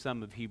you through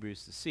some of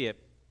Hebrews to see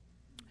it,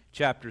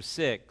 chapter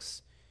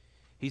 6,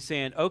 he's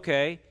saying,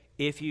 okay,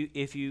 if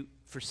you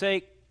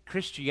forsake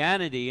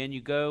Christianity and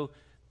you go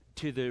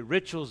to the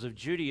rituals of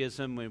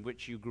Judaism in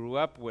which you grew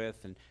up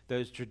with and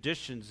those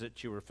traditions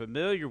that you were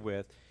familiar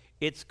with,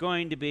 it's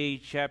going to be,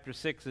 chapter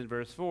 6 and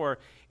verse 4,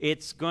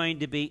 it's going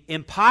to be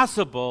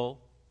impossible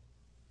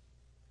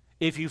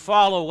if you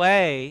fall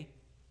away,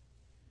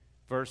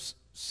 verse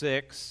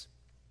 6,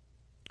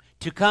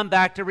 to come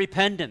back to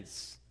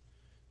repentance.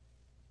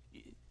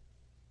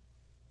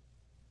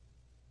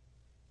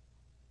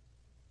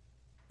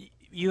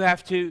 You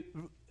have to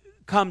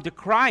come to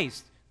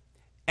Christ,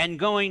 and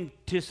going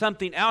to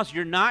something else,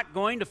 you're not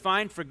going to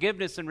find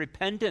forgiveness and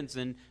repentance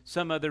in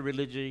some other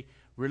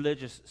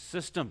religious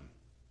system.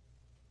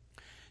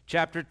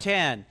 Chapter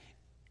 10,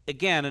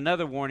 again,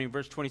 another warning,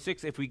 verse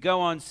 26, if we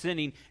go on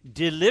sinning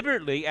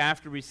deliberately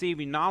after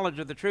receiving knowledge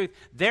of the truth,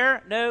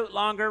 there no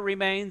longer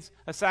remains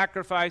a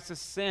sacrifice of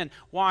sin.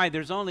 Why?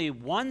 There's only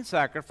one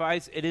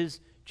sacrifice. It is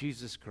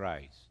Jesus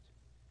Christ.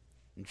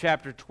 In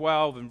chapter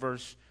 12 and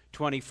verse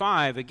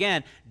 25,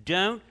 again,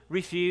 don't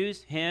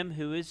refuse him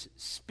who is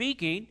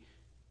speaking,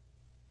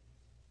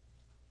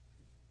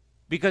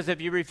 because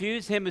if you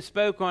refuse him who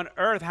spoke on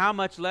earth, how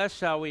much less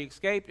shall we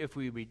escape if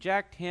we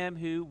reject him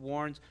who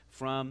warns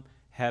from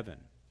heaven?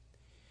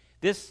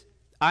 This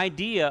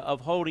idea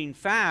of holding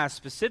fast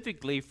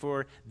specifically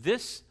for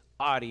this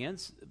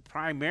audience,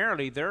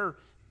 primarily their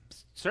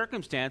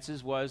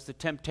circumstances, was the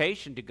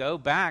temptation to go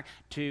back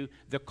to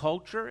the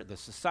culture, the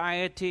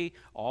society,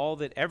 all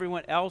that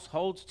everyone else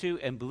holds to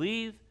and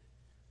believe.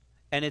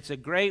 And it's a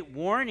great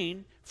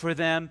warning for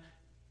them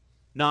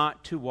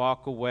not to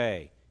walk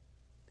away.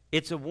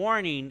 It's a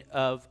warning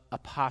of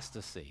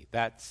apostasy.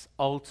 That's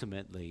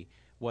ultimately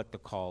what the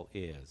call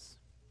is.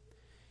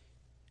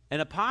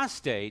 An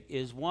apostate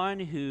is one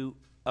who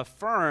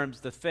affirms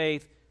the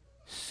faith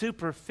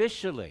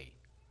superficially,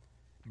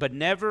 but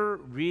never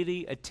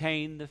really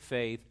attained the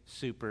faith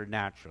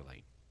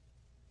supernaturally.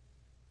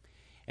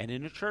 And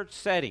in a church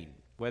setting,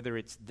 whether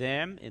it's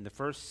them in the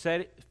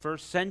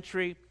first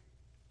century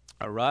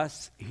or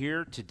us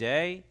here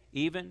today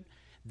even,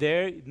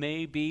 there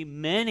may be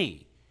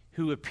many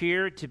who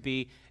appear to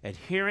be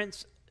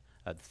adherents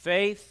of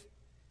faith,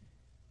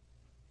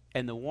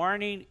 and the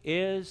warning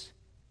is,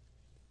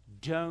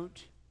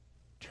 don't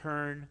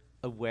turn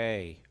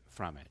away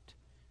from it.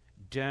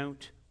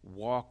 Don't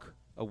walk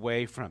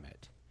away from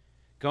it.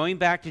 Going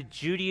back to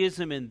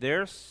Judaism in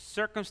their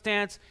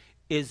circumstance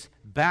is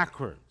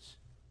backwards.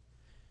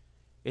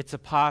 It's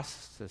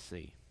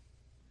apostasy.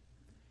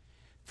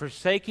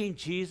 Forsaking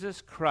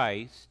Jesus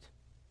Christ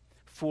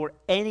for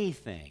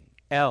anything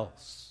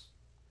else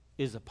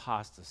is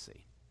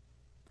apostasy.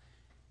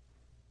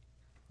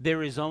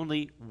 There is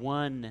only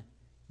one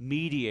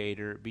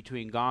mediator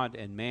between God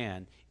and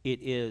man. It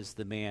is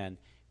the man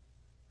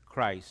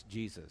Christ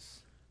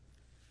Jesus.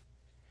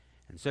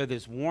 And so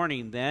this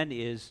warning then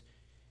is,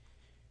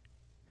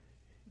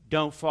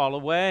 don't fall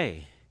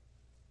away.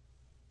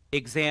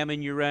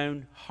 Examine your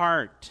own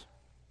heart,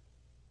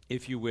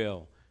 if you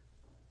will.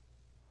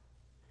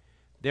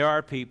 There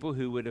are people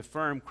who would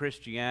affirm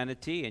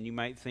Christianity, and you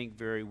might think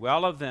very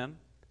well of them,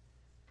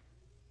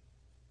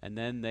 and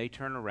then they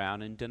turn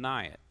around and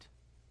deny it.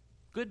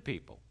 Good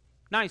people,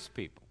 nice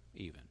people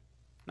even,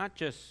 not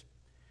just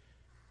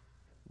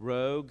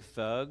rogue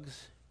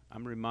thugs.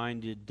 I'm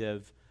reminded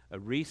of a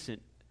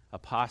recent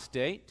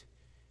apostate,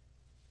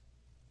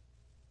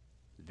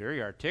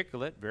 very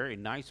articulate, very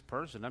nice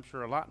person. I'm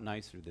sure a lot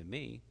nicer than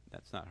me.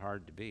 That's not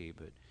hard to be,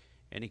 but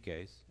in any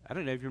case, I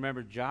don't know if you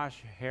remember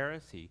Josh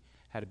Harris. He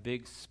had a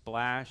big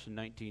splash in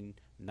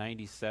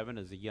 1997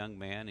 as a young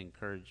man,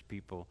 encouraged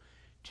people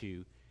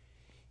to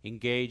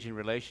engage in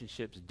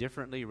relationships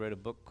differently. He wrote a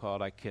book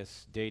called I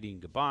Kiss Dating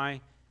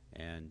Goodbye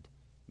and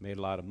made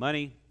a lot of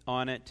money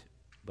on it,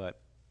 but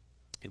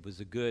it was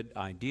a good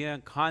idea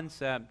and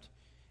concept,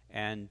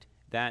 and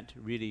that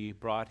really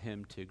brought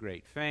him to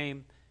great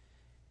fame.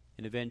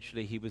 And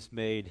eventually he was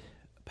made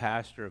a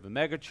pastor of a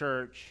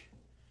megachurch,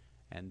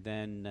 and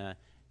then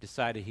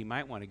decided he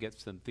might want to get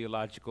some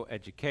theological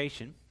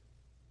education.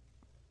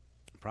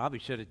 Probably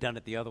should have done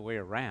it the other way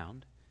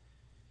around.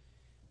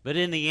 But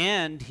in the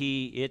end,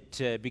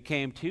 it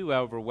became too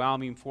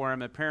overwhelming for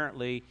him.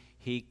 Apparently,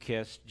 he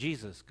kissed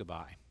Jesus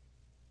goodbye.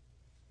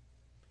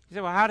 You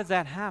say, well, how does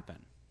that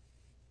happen?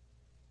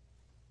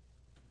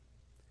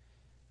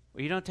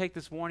 Well, you don't take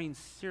this warning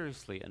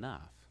seriously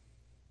enough.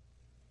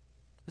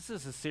 This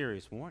is a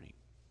serious warning.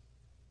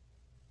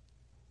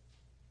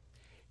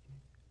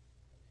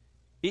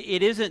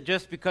 It isn't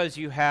just because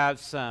you have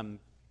some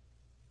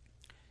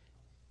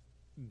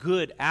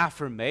good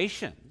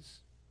affirmations.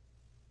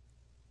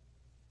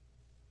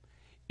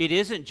 It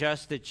isn't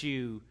just that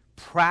you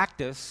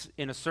practice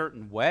in a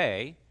certain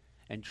way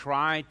and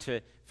try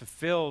to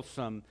fulfill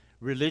some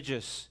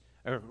religious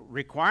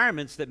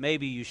requirements that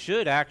maybe you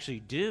should actually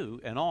do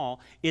and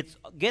all. It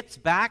gets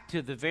back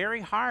to the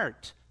very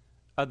heart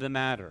of the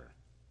matter.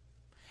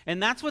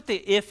 And that's what the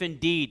if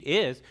indeed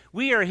is.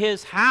 We are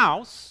his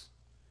house.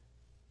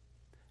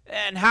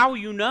 And how will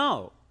you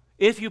know?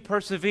 If you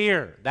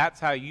persevere, that's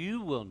how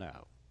you will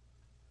know.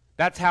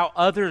 That's how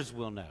others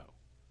will know.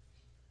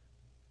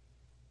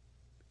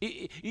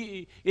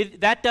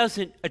 That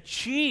doesn't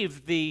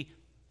achieve the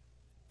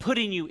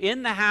putting you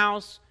in the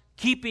house,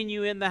 keeping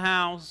you in the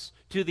house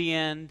to the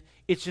end.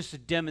 It's just a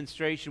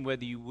demonstration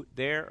whether you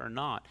there or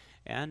not.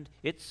 And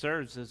it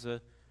serves as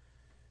a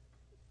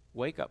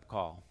wake-up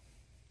call.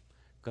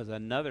 Because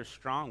another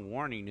strong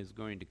warning is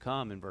going to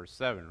come in verse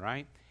 7,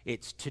 right?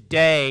 It's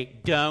today,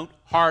 don't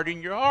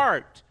harden your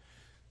heart.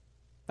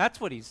 That's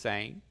what he's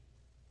saying.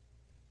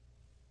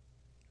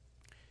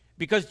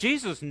 Because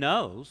Jesus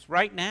knows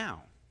right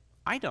now.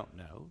 I don't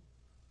know.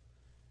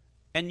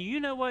 And you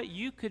know what?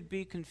 You could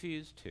be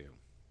confused too.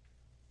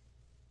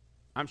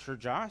 I'm sure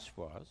Josh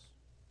was.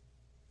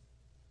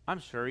 I'm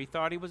sure he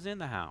thought he was in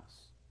the house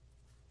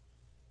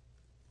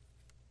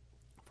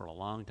for a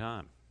long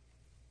time.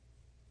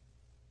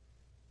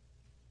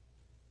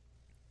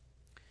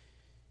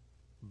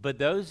 But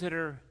those that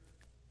are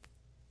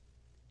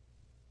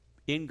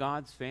in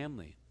God's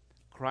family,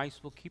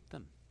 Christ will keep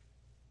them.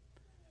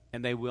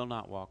 And they will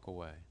not walk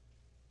away.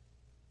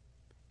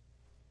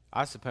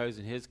 I suppose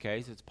in his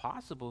case, it's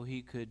possible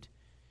he could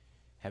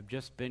have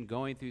just been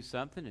going through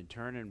something and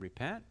turn and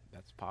repent.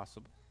 That's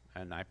possible.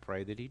 And I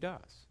pray that he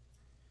does.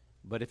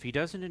 But if he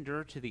doesn't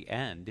endure to the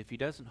end, if he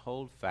doesn't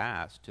hold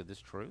fast to this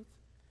truth,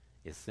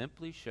 it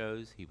simply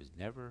shows he was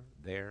never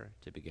there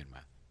to begin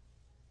with.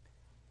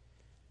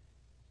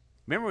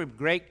 Remember when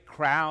great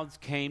crowds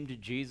came to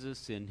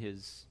Jesus in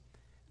his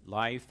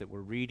life that we're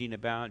reading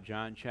about,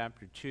 John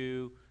chapter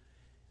 2?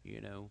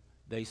 You know,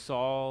 they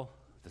saw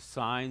the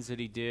signs that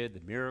he did, the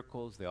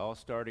miracles, they all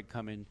started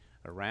coming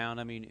around.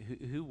 I mean,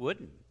 who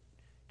wouldn't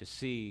to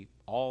see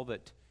all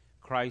that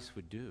Christ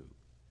would do?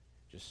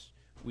 Just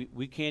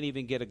we can't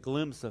even get a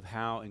glimpse of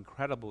how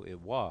incredible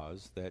it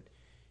was that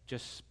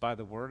just by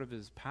the word of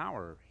his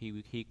power,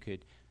 he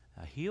could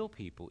heal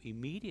people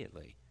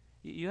immediately.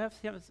 You have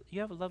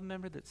a loved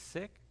member that's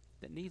sick,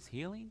 that needs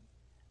healing?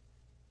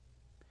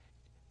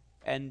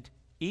 And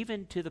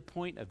even to the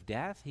point of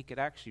death, he could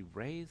actually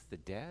raise the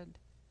dead?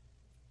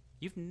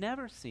 You've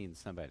never seen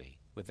somebody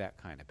with that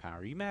kind of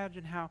power. You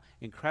imagine how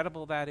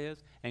incredible that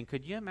is? And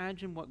could you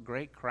imagine what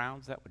great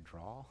crowds that would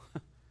draw?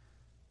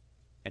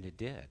 And it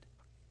did.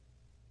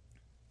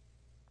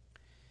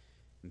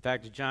 In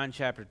fact, in John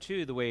chapter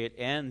 2, the way it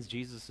ends,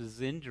 Jesus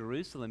is in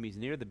Jerusalem. He's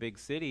near the big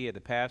city at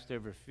the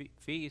Passover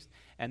feast,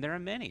 and there are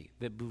many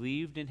that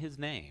believed in his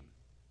name.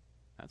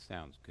 That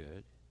sounds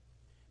good.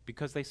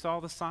 Because they saw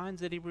the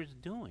signs that he was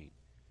doing.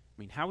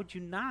 I mean, how would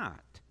you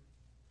not?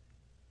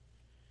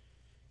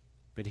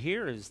 But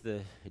here is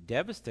the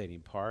devastating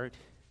part.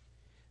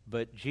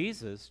 But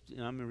Jesus,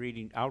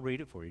 I'll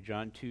read it for you,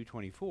 John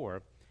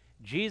 2:24.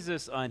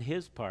 Jesus, on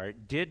his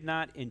part, did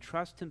not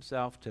entrust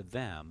himself to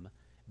them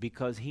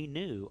because he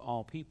knew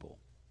all people.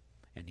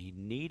 And he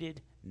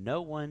needed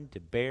no one to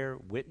bear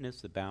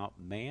witness about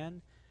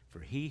man, for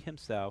he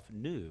himself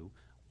knew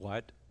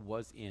what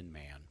was in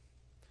man.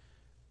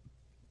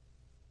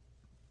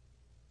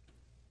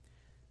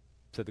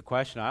 So the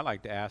question I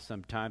like to ask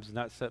sometimes is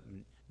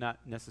not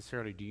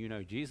necessarily do you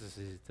know Jesus,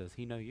 is does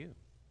he know you?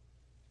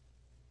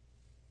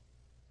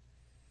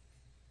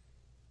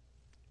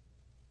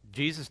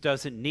 Jesus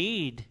doesn't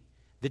need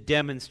the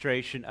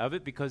demonstration of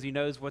it because he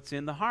knows what's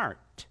in the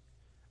heart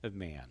of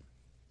man.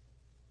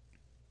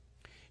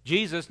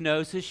 Jesus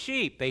knows his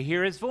sheep. They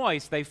hear his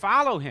voice. They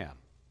follow him.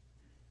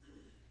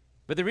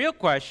 But the real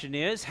question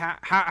is,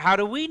 how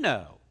do we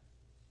know?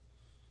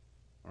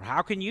 Or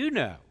how can you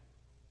know?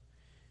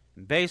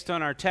 And based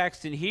on our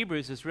text in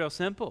Hebrews, it's real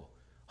simple.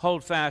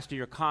 Hold fast to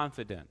your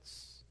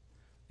confidence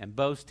and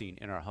boasting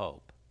in our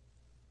hope.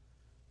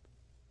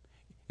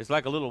 It's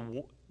like a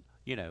little,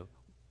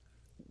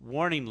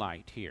 warning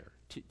light here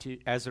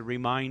as a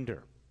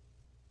reminder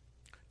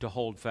to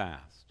hold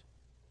fast.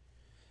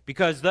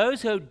 Because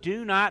those who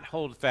do not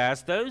hold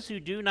fast, those who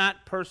do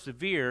not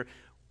persevere,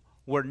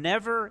 were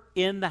never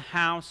in the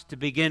house to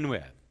begin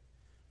with.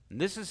 And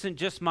this isn't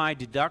just my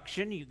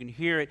deduction. You can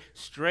hear it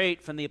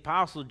straight from the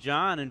Apostle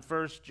John in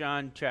 1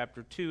 John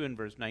chapter 2 and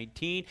verse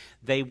 19.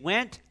 They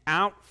went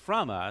out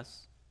from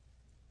us,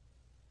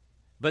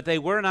 but they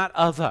were not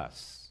of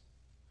us.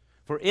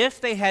 For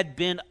if they had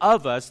been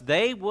of us,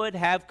 they would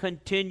have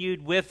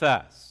continued with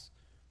us.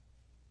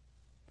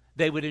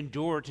 They would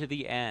endure to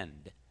the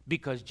end,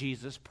 because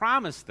Jesus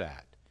promised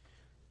that.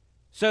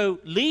 So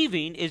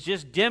leaving is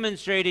just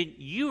demonstrating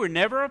you were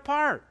never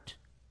apart.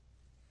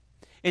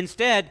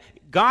 Instead,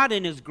 God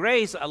in his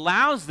grace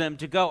allows them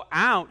to go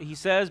out, he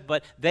says,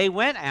 but they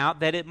went out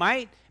that it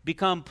might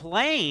become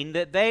plain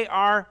that they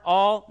are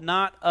all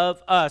not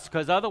of us,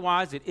 because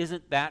otherwise it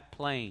isn't that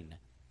plain.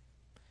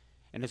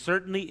 And it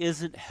certainly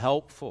isn't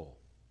helpful.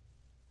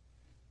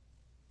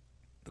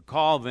 The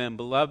call, then,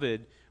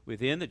 beloved,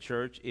 within the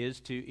church is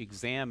to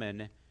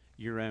examine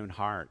your own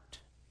heart.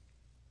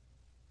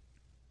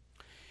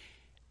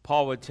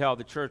 Paul would tell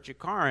the church at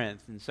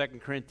Corinth in 2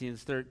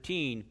 Corinthians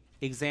 13,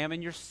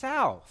 examine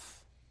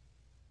yourself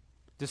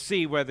to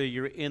see whether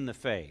you're in the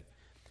faith.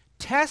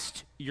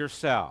 Test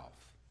yourself.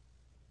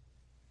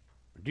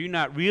 Do you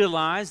not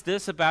realize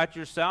this about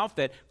yourself,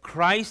 that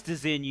Christ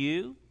is in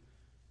you,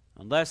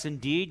 unless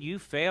indeed you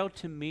fail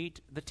to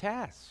meet the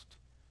test?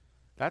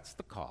 That's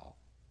the call.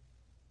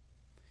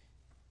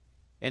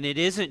 And it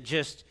isn't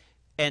just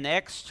an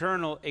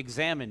external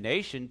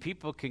examination.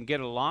 People can get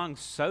along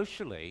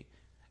socially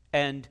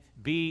and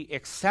be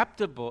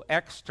acceptable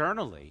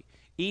externally,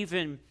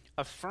 even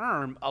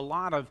affirm a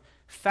lot of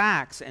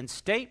facts and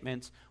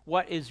statements.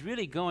 What is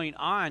really going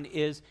on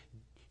is,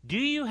 do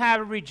you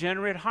have a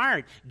regenerate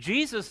heart?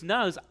 Jesus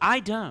knows I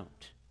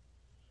don't.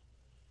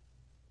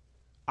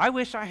 I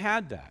wish I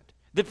had that.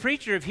 The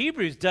preacher of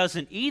Hebrews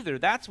doesn't either.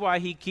 That's why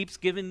he keeps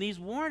giving these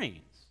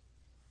warnings.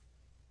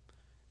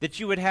 That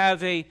you would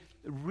have a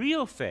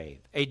real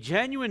faith, a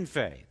genuine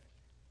faith,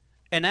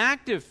 an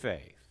active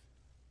faith.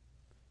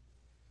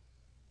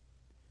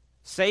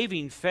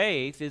 Saving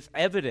faith is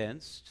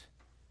evidenced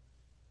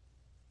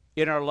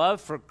in our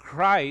love for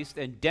Christ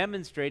and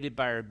demonstrated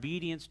by our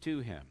obedience to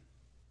him.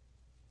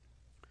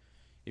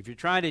 If you're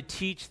trying to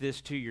teach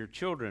this to your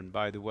children,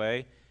 by the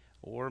way,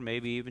 or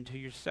maybe even to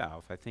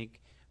yourself, I think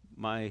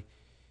my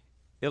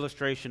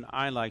illustration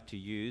I like to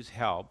use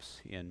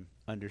helps in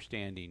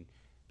understanding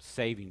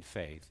saving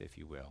faith, if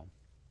you will.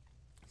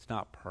 It's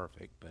not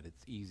perfect, but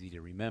it's easy to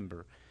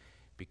remember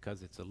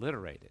because it's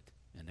alliterated.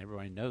 And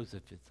everybody knows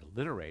if it's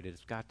alliterated,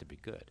 it's got to be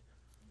good.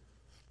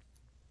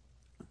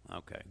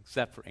 Okay,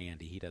 except for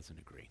Andy, he doesn't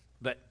agree.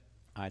 But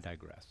I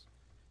digress.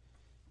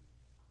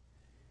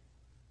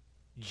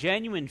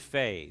 Genuine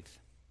faith,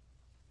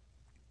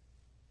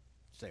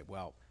 say,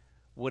 well,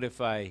 what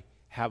if I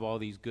have all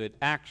these good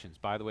actions?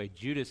 By the way,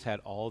 Judas had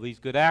all these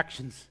good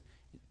actions,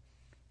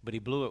 but he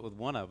blew it with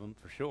one of them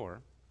for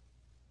sure.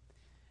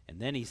 And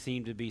then he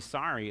seemed to be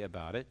sorry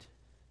about it,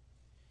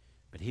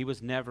 but he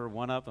was never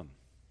one of them.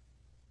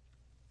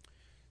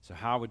 So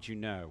how would you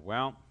know?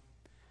 Well,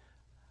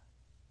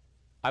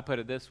 I put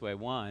it this way.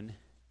 One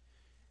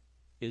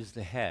is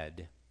the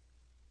head.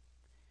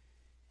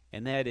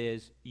 And that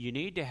is, you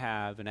need to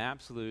have an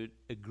absolute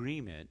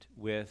agreement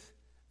with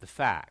the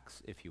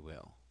facts, if you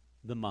will,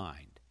 the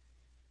mind.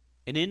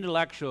 An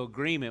intellectual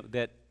agreement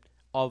that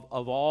of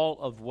all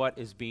of what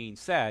is being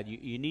said,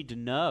 you need to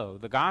know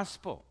the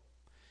gospel.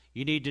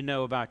 You need to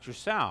know about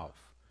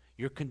yourself,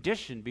 your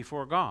condition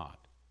before God.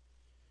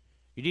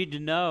 You need to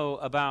know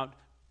about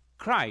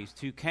Christ,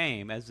 who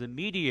came as the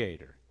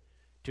mediator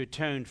to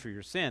atone for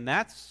your sin.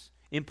 That's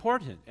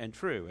important and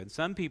true, and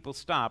some people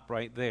stop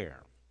right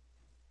there.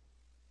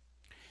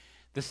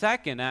 The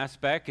second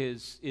aspect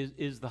is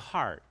the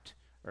heart,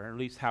 or at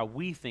least how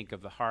we think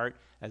of the heart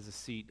as a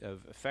seat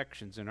of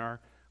affections in our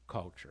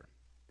culture.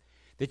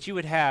 That you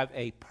would have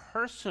a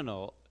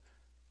personal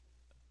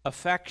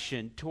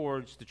affection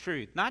towards the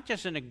truth. Not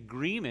just an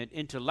agreement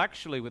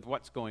intellectually with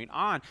what's going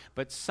on,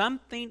 but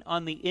something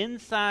on the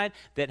inside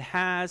that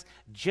has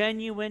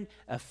genuine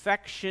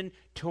affection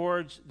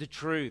towards the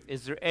truth.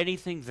 Is there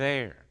anything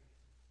there?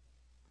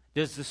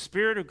 Does the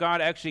Spirit of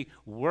God actually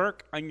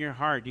work on your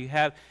heart? Do you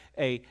have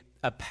a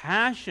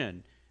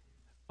passion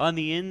on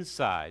the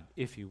inside,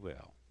 if you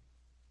will,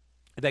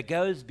 that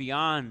goes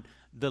beyond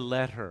the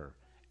letter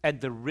and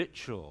the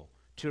ritual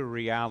to a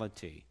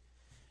reality?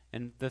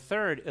 And the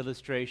third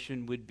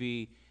illustration would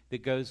be,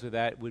 that goes with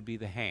that, would be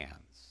the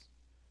hands.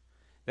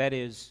 That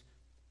is,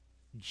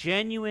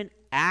 genuine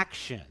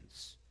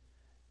actions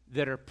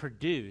that are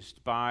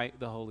produced by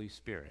the Holy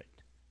Spirit.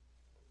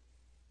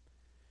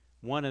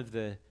 One of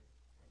the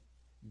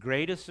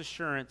greatest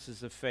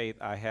assurances of faith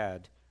I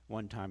had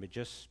one time,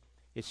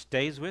 it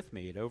stays with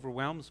me, it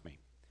overwhelms me,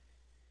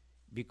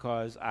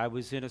 because I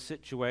was in a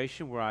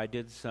situation where I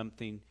did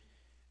something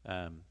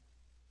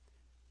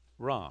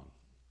wrong.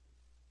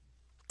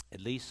 At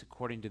least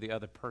according to the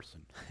other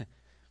person.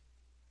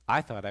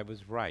 I thought I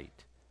was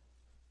right.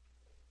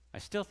 I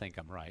still think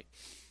I'm right.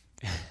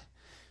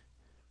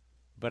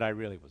 But I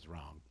really was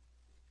wrong.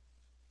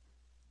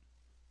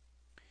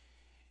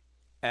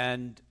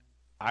 And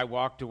I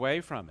walked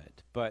away from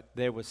it. But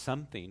there was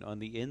something on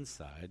the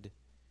inside,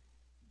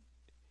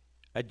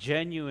 a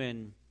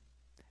genuine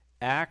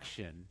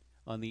action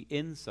on the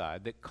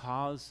inside that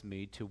caused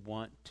me to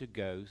want to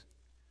go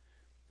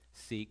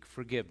seek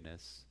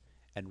forgiveness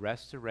and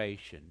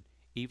restoration,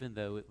 even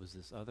though it was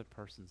this other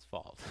person's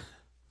fault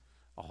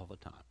all the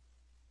time.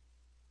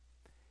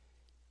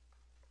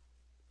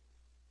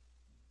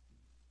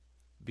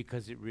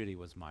 Because it really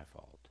was my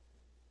fault.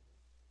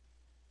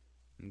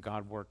 And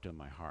God worked on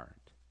my heart.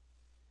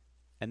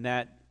 And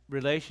that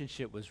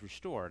relationship was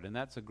restored, and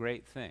that's a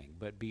great thing.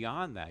 But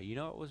beyond that, you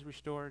know what was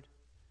restored?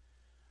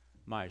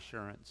 My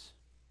assurance.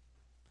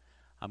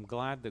 I'm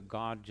glad that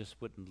God just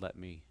wouldn't let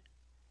me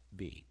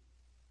be.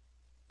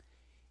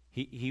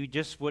 He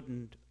just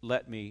wouldn't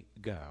let me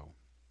go.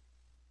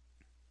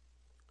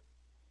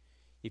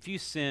 If you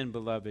sin,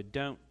 beloved,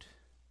 don't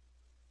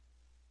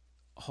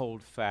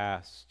hold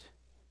fast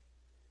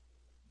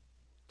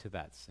to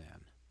that sin.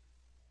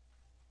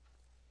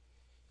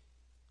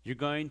 You're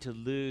going to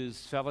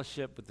lose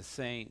fellowship with the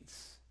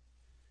saints,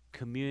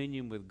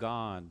 communion with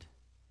God,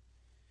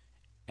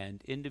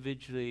 and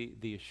individually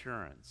the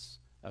assurance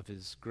of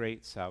his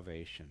great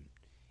salvation.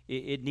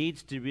 It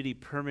needs to really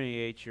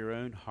permeate your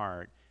own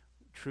heart,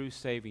 true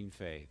saving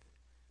faith.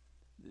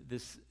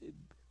 This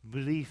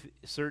belief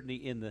certainly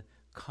in the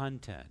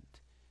content,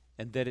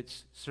 and that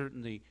it's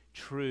certainly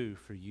true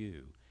for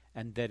you,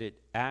 and that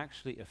it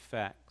actually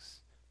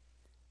affects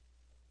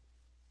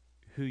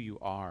who you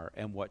are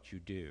and what you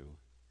do.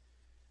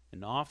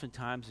 And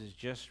oftentimes it's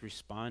just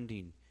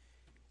responding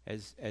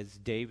as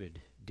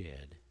David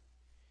did,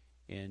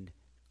 and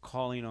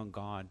calling on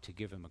God to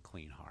give him a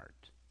clean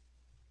heart.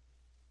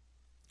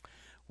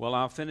 Well,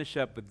 I'll finish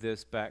up with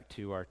this back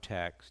to our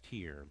text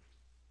here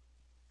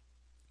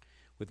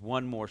with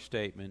one more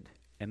statement,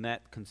 and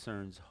that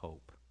concerns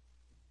hope.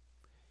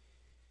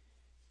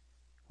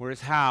 We're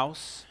his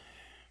house,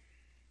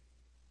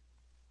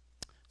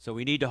 so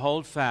we need to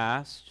hold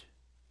fast,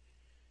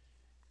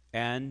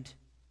 and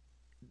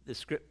the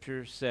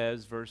scripture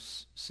says,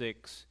 verse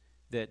 6,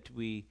 that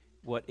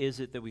what is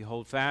it that we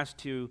hold fast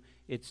to?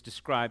 It's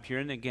described here.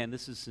 And again,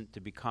 this isn't to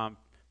be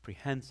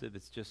comprehensive.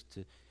 It's just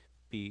to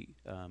be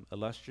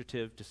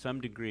illustrative to some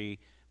degree,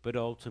 but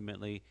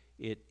ultimately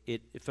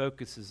it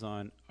focuses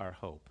on our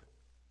hope.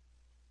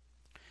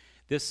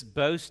 This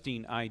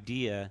boasting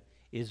idea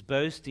is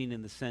boasting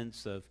in the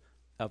sense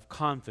of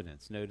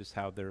confidence. Notice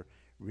how they're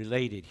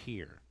related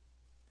here.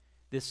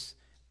 This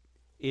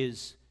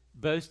is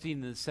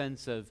boasting in the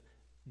sense of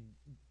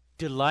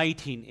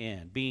delighting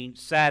in, being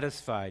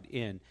satisfied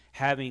in,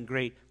 having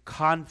great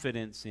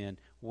confidence in.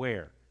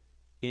 Where?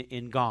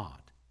 In God.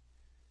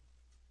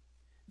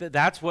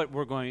 That's what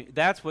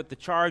the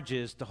charge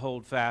is to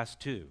hold fast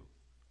to.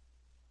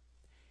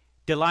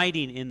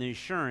 Delighting in the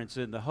assurance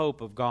and the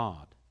hope of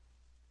God.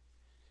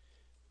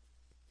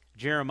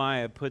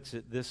 Jeremiah puts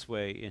it this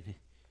way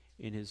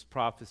in his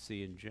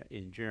prophecy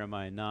in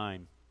Jeremiah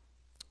 9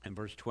 and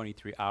verse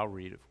 23. I'll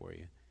read it for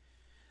you.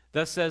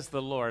 Thus says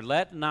the Lord,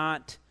 let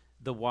not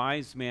the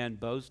wise man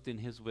boast in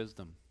his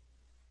wisdom.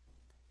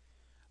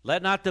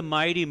 Let not the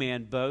mighty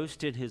man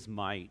boast in his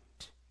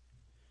might.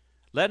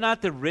 Let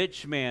not the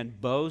rich man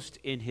boast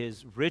in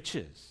his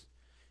riches.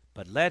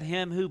 But let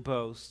him who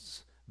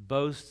boasts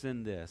boast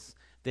in this,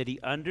 that he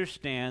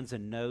understands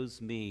and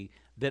knows me,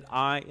 that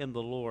I am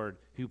the Lord,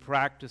 who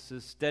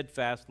practices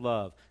steadfast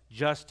love,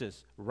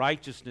 justice,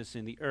 righteousness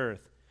in the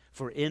earth.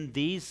 For in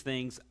these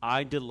things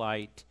I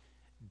delight,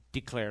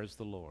 declares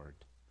the Lord.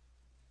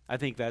 I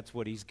think that's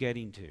what he's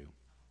getting to.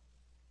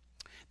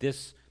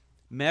 This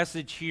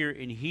message here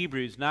in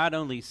Hebrews not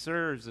only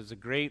serves as a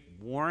great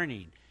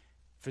warning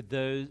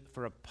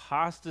for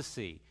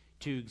apostasy,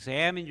 to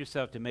examine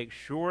yourself, to make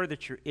sure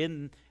that you're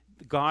in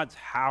God's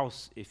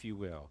house, if you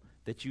will,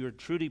 that you are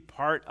truly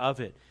part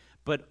of it,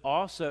 but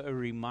also a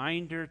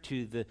reminder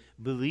to the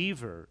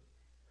believer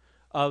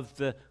of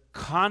the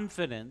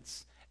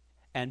confidence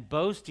and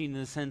boasting in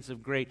the sense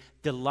of great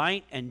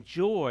delight and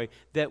joy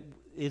that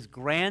is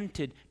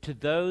granted to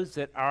those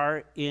that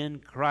are in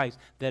Christ,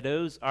 that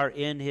those are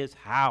in his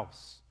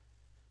house.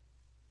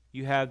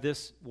 You have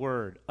this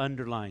word,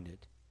 underline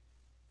it,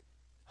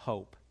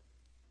 hope.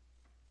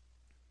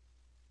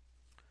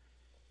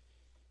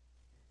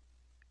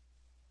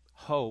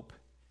 Hope,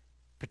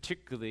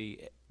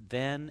 particularly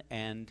then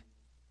and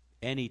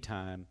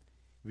anytime,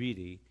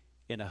 really,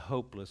 in a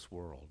hopeless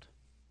world.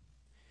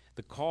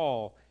 The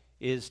call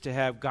is to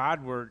have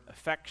Godward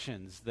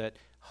affections that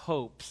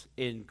hopes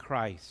in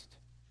Christ.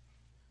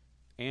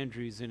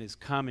 Andrews, in his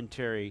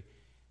commentary,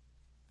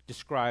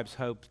 describes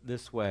hope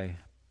this way.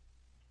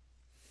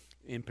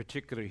 In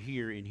particular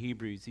here in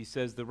Hebrews, he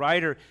says, the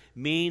writer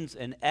means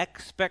an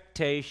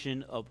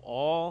expectation of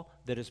all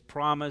that is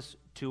promised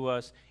to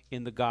us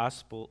in the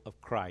gospel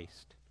of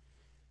Christ.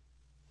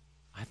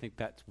 I think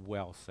that's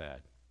well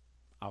said.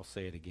 I'll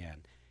say it again.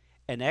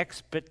 An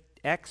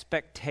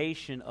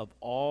expectation of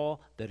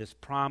all that is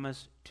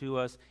promised to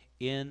us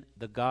in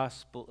the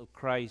gospel of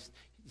Christ.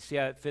 You see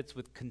how it fits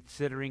with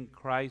considering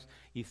Christ?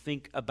 You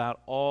think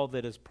about all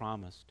that is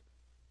promised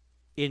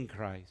in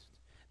Christ.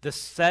 The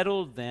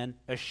settled then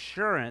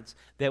assurance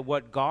that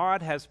what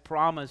God has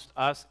promised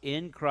us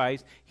in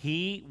Christ,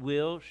 he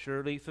will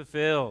surely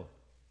fulfill.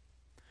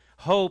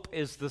 Hope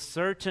is the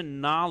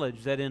certain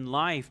knowledge that in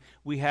life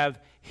we have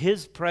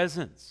his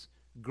presence,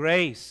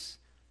 grace,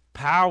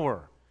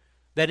 power,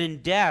 that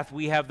in death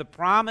we have the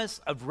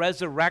promise of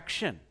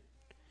resurrection,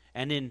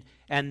 and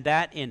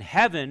that in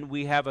heaven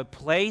we have a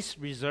place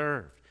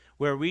reserved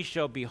where we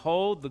shall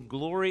behold the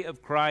glory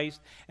of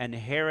Christ and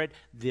inherit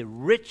the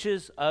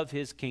riches of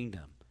his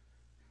kingdom.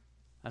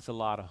 That's a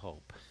lot of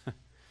hope.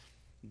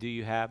 Do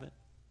you have it?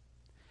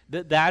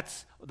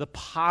 That's the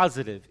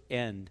positive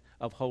end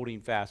of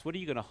holding fast. What are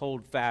you going to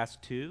hold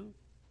fast to?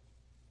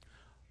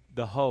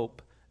 The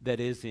hope that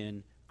is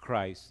in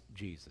Christ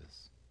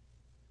Jesus.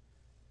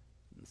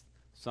 The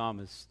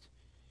psalmist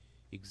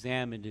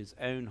examined his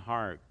own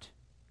heart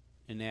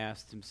and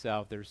asked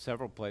himself, there are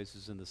several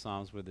places in the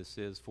Psalms where this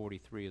is,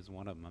 43 is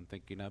one of them I'm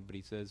thinking of, but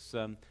he says,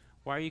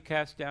 why are you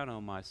cast down, O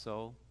my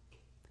soul?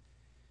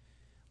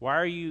 Why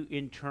are you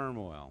in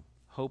turmoil?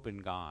 Hope in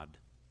God.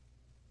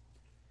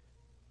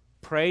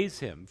 Praise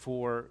him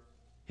for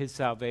his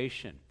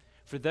salvation.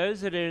 For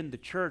those that are in the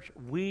church,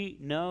 we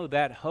know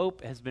that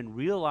hope has been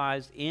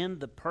realized in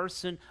the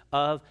person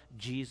of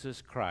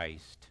Jesus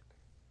Christ,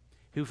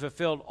 who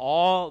fulfilled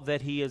all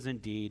that he has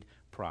indeed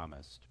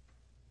promised.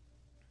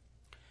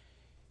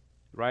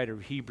 The writer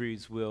of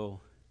Hebrews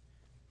will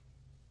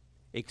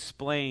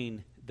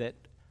explain that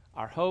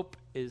our hope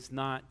is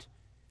not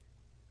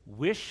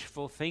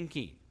wishful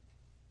thinking.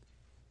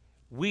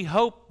 We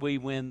hope we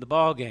win the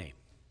ball game.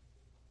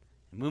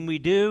 And when we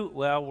do,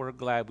 well, we're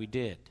glad we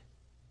did.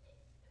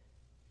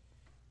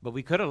 But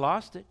we could have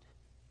lost it.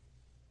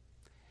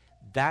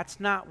 That's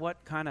not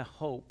what kind of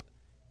hope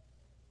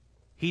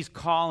he's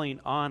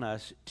calling on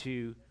us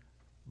to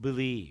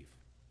believe.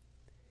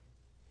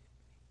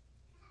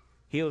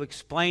 He'll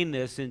explain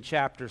this in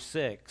chapter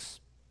 6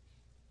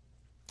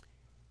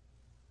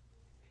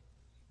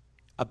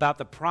 about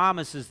the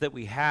promises that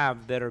we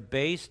have that are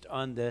based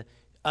on the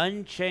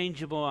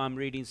unchangeable, I'm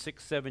reading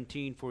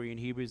 6:17 for you in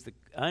Hebrews, the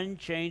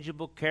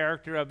unchangeable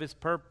character of his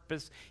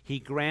purpose. He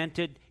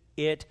granted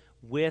it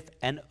with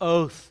an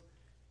oath.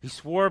 He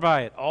swore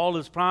by it, all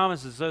his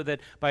promises, so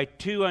that by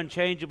two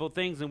unchangeable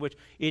things in which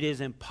it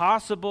is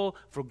impossible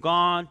for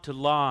God to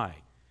lie,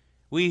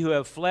 we who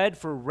have fled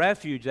for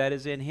refuge, that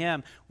is in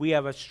him, we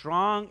have a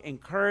strong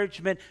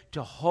encouragement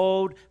to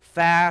hold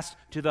fast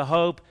to the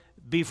hope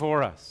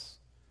before us.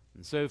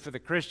 And so for the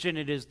Christian,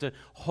 it is to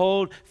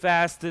hold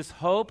fast this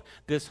hope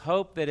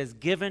that is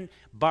given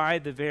by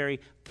the very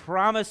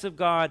promise of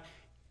God.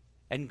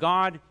 And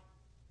God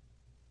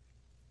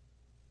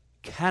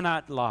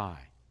cannot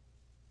lie.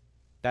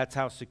 That's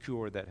how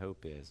secure that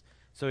hope is.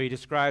 So he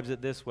describes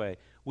it this way.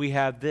 We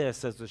have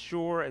this as a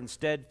sure and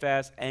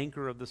steadfast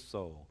anchor of the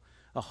soul,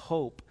 a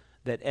hope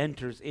that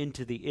enters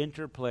into the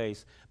inner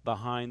place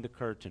behind the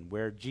curtain,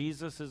 where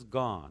Jesus is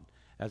gone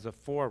as a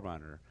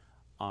forerunner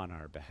on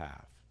our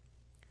behalf.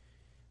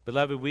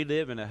 Beloved, we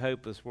live in a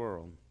hopeless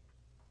world,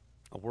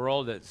 a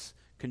world that's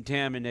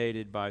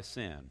contaminated by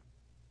sin,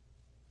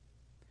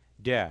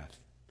 death,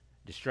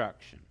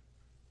 destruction.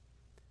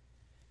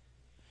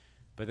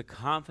 But the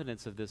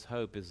confidence of this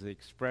hope is the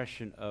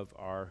expression of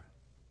our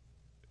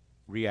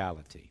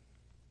reality.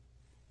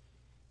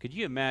 Could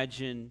you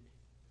imagine,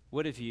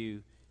 what if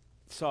you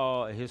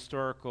saw a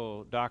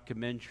historical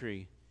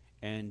documentary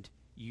and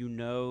you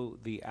know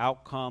the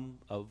outcome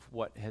of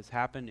what has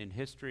happened in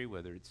history,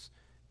 whether it's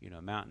a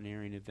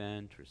mountaineering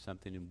event or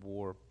something in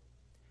war?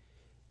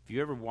 If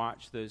you ever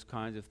watched those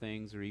kinds of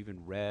things or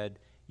even read,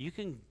 you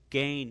can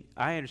gain,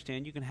 I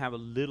understand, you can have a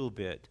little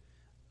bit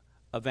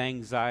of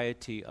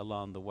anxiety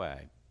along the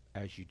way,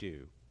 as you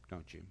do,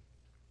 don't you?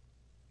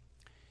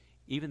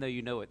 Even though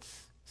you know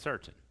it's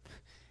certain.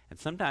 And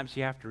sometimes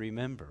you have to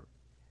remember,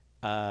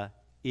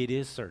 it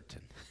is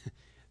certain.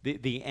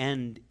 The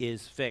end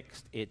is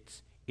fixed.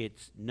 It's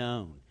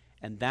known.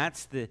 And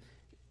that's the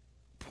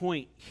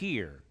point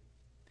here.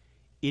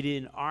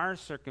 In our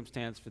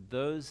circumstance, for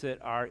those that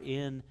are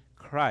in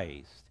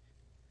Christ,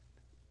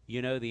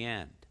 you know the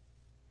end.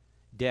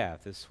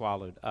 Death is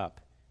swallowed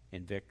up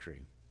in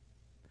victory.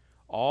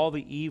 All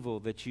the evil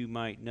that you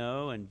might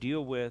know and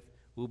deal with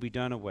will be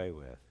done away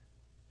with.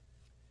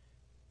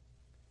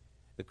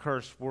 The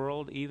cursed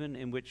world, even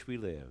in which we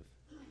live,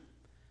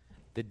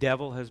 the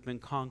devil has been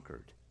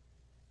conquered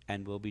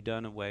and will be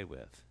done away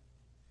with.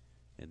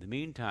 In the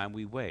meantime,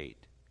 we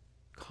wait,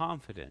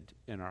 confident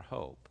in our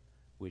hope,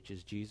 which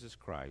is Jesus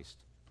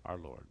Christ our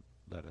Lord.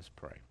 Let us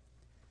pray.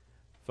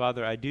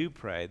 Father, I do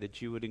pray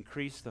that you would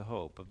increase the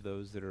hope of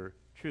those that are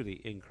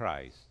truly in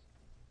Christ.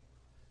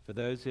 For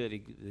those who had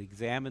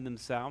examined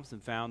themselves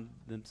and found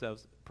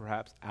themselves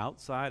perhaps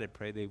outside, I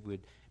pray they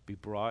would be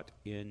brought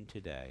in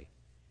today.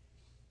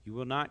 You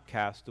will not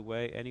cast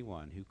away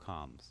anyone who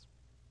comes.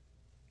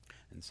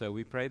 And so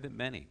we pray that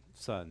many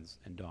sons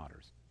and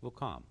daughters will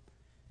come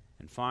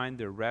and find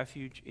their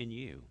refuge in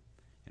you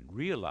and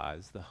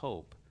realize the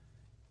hope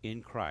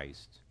in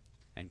Christ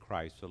and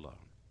Christ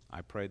alone.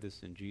 I pray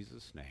this in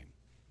Jesus' name.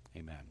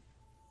 Amen.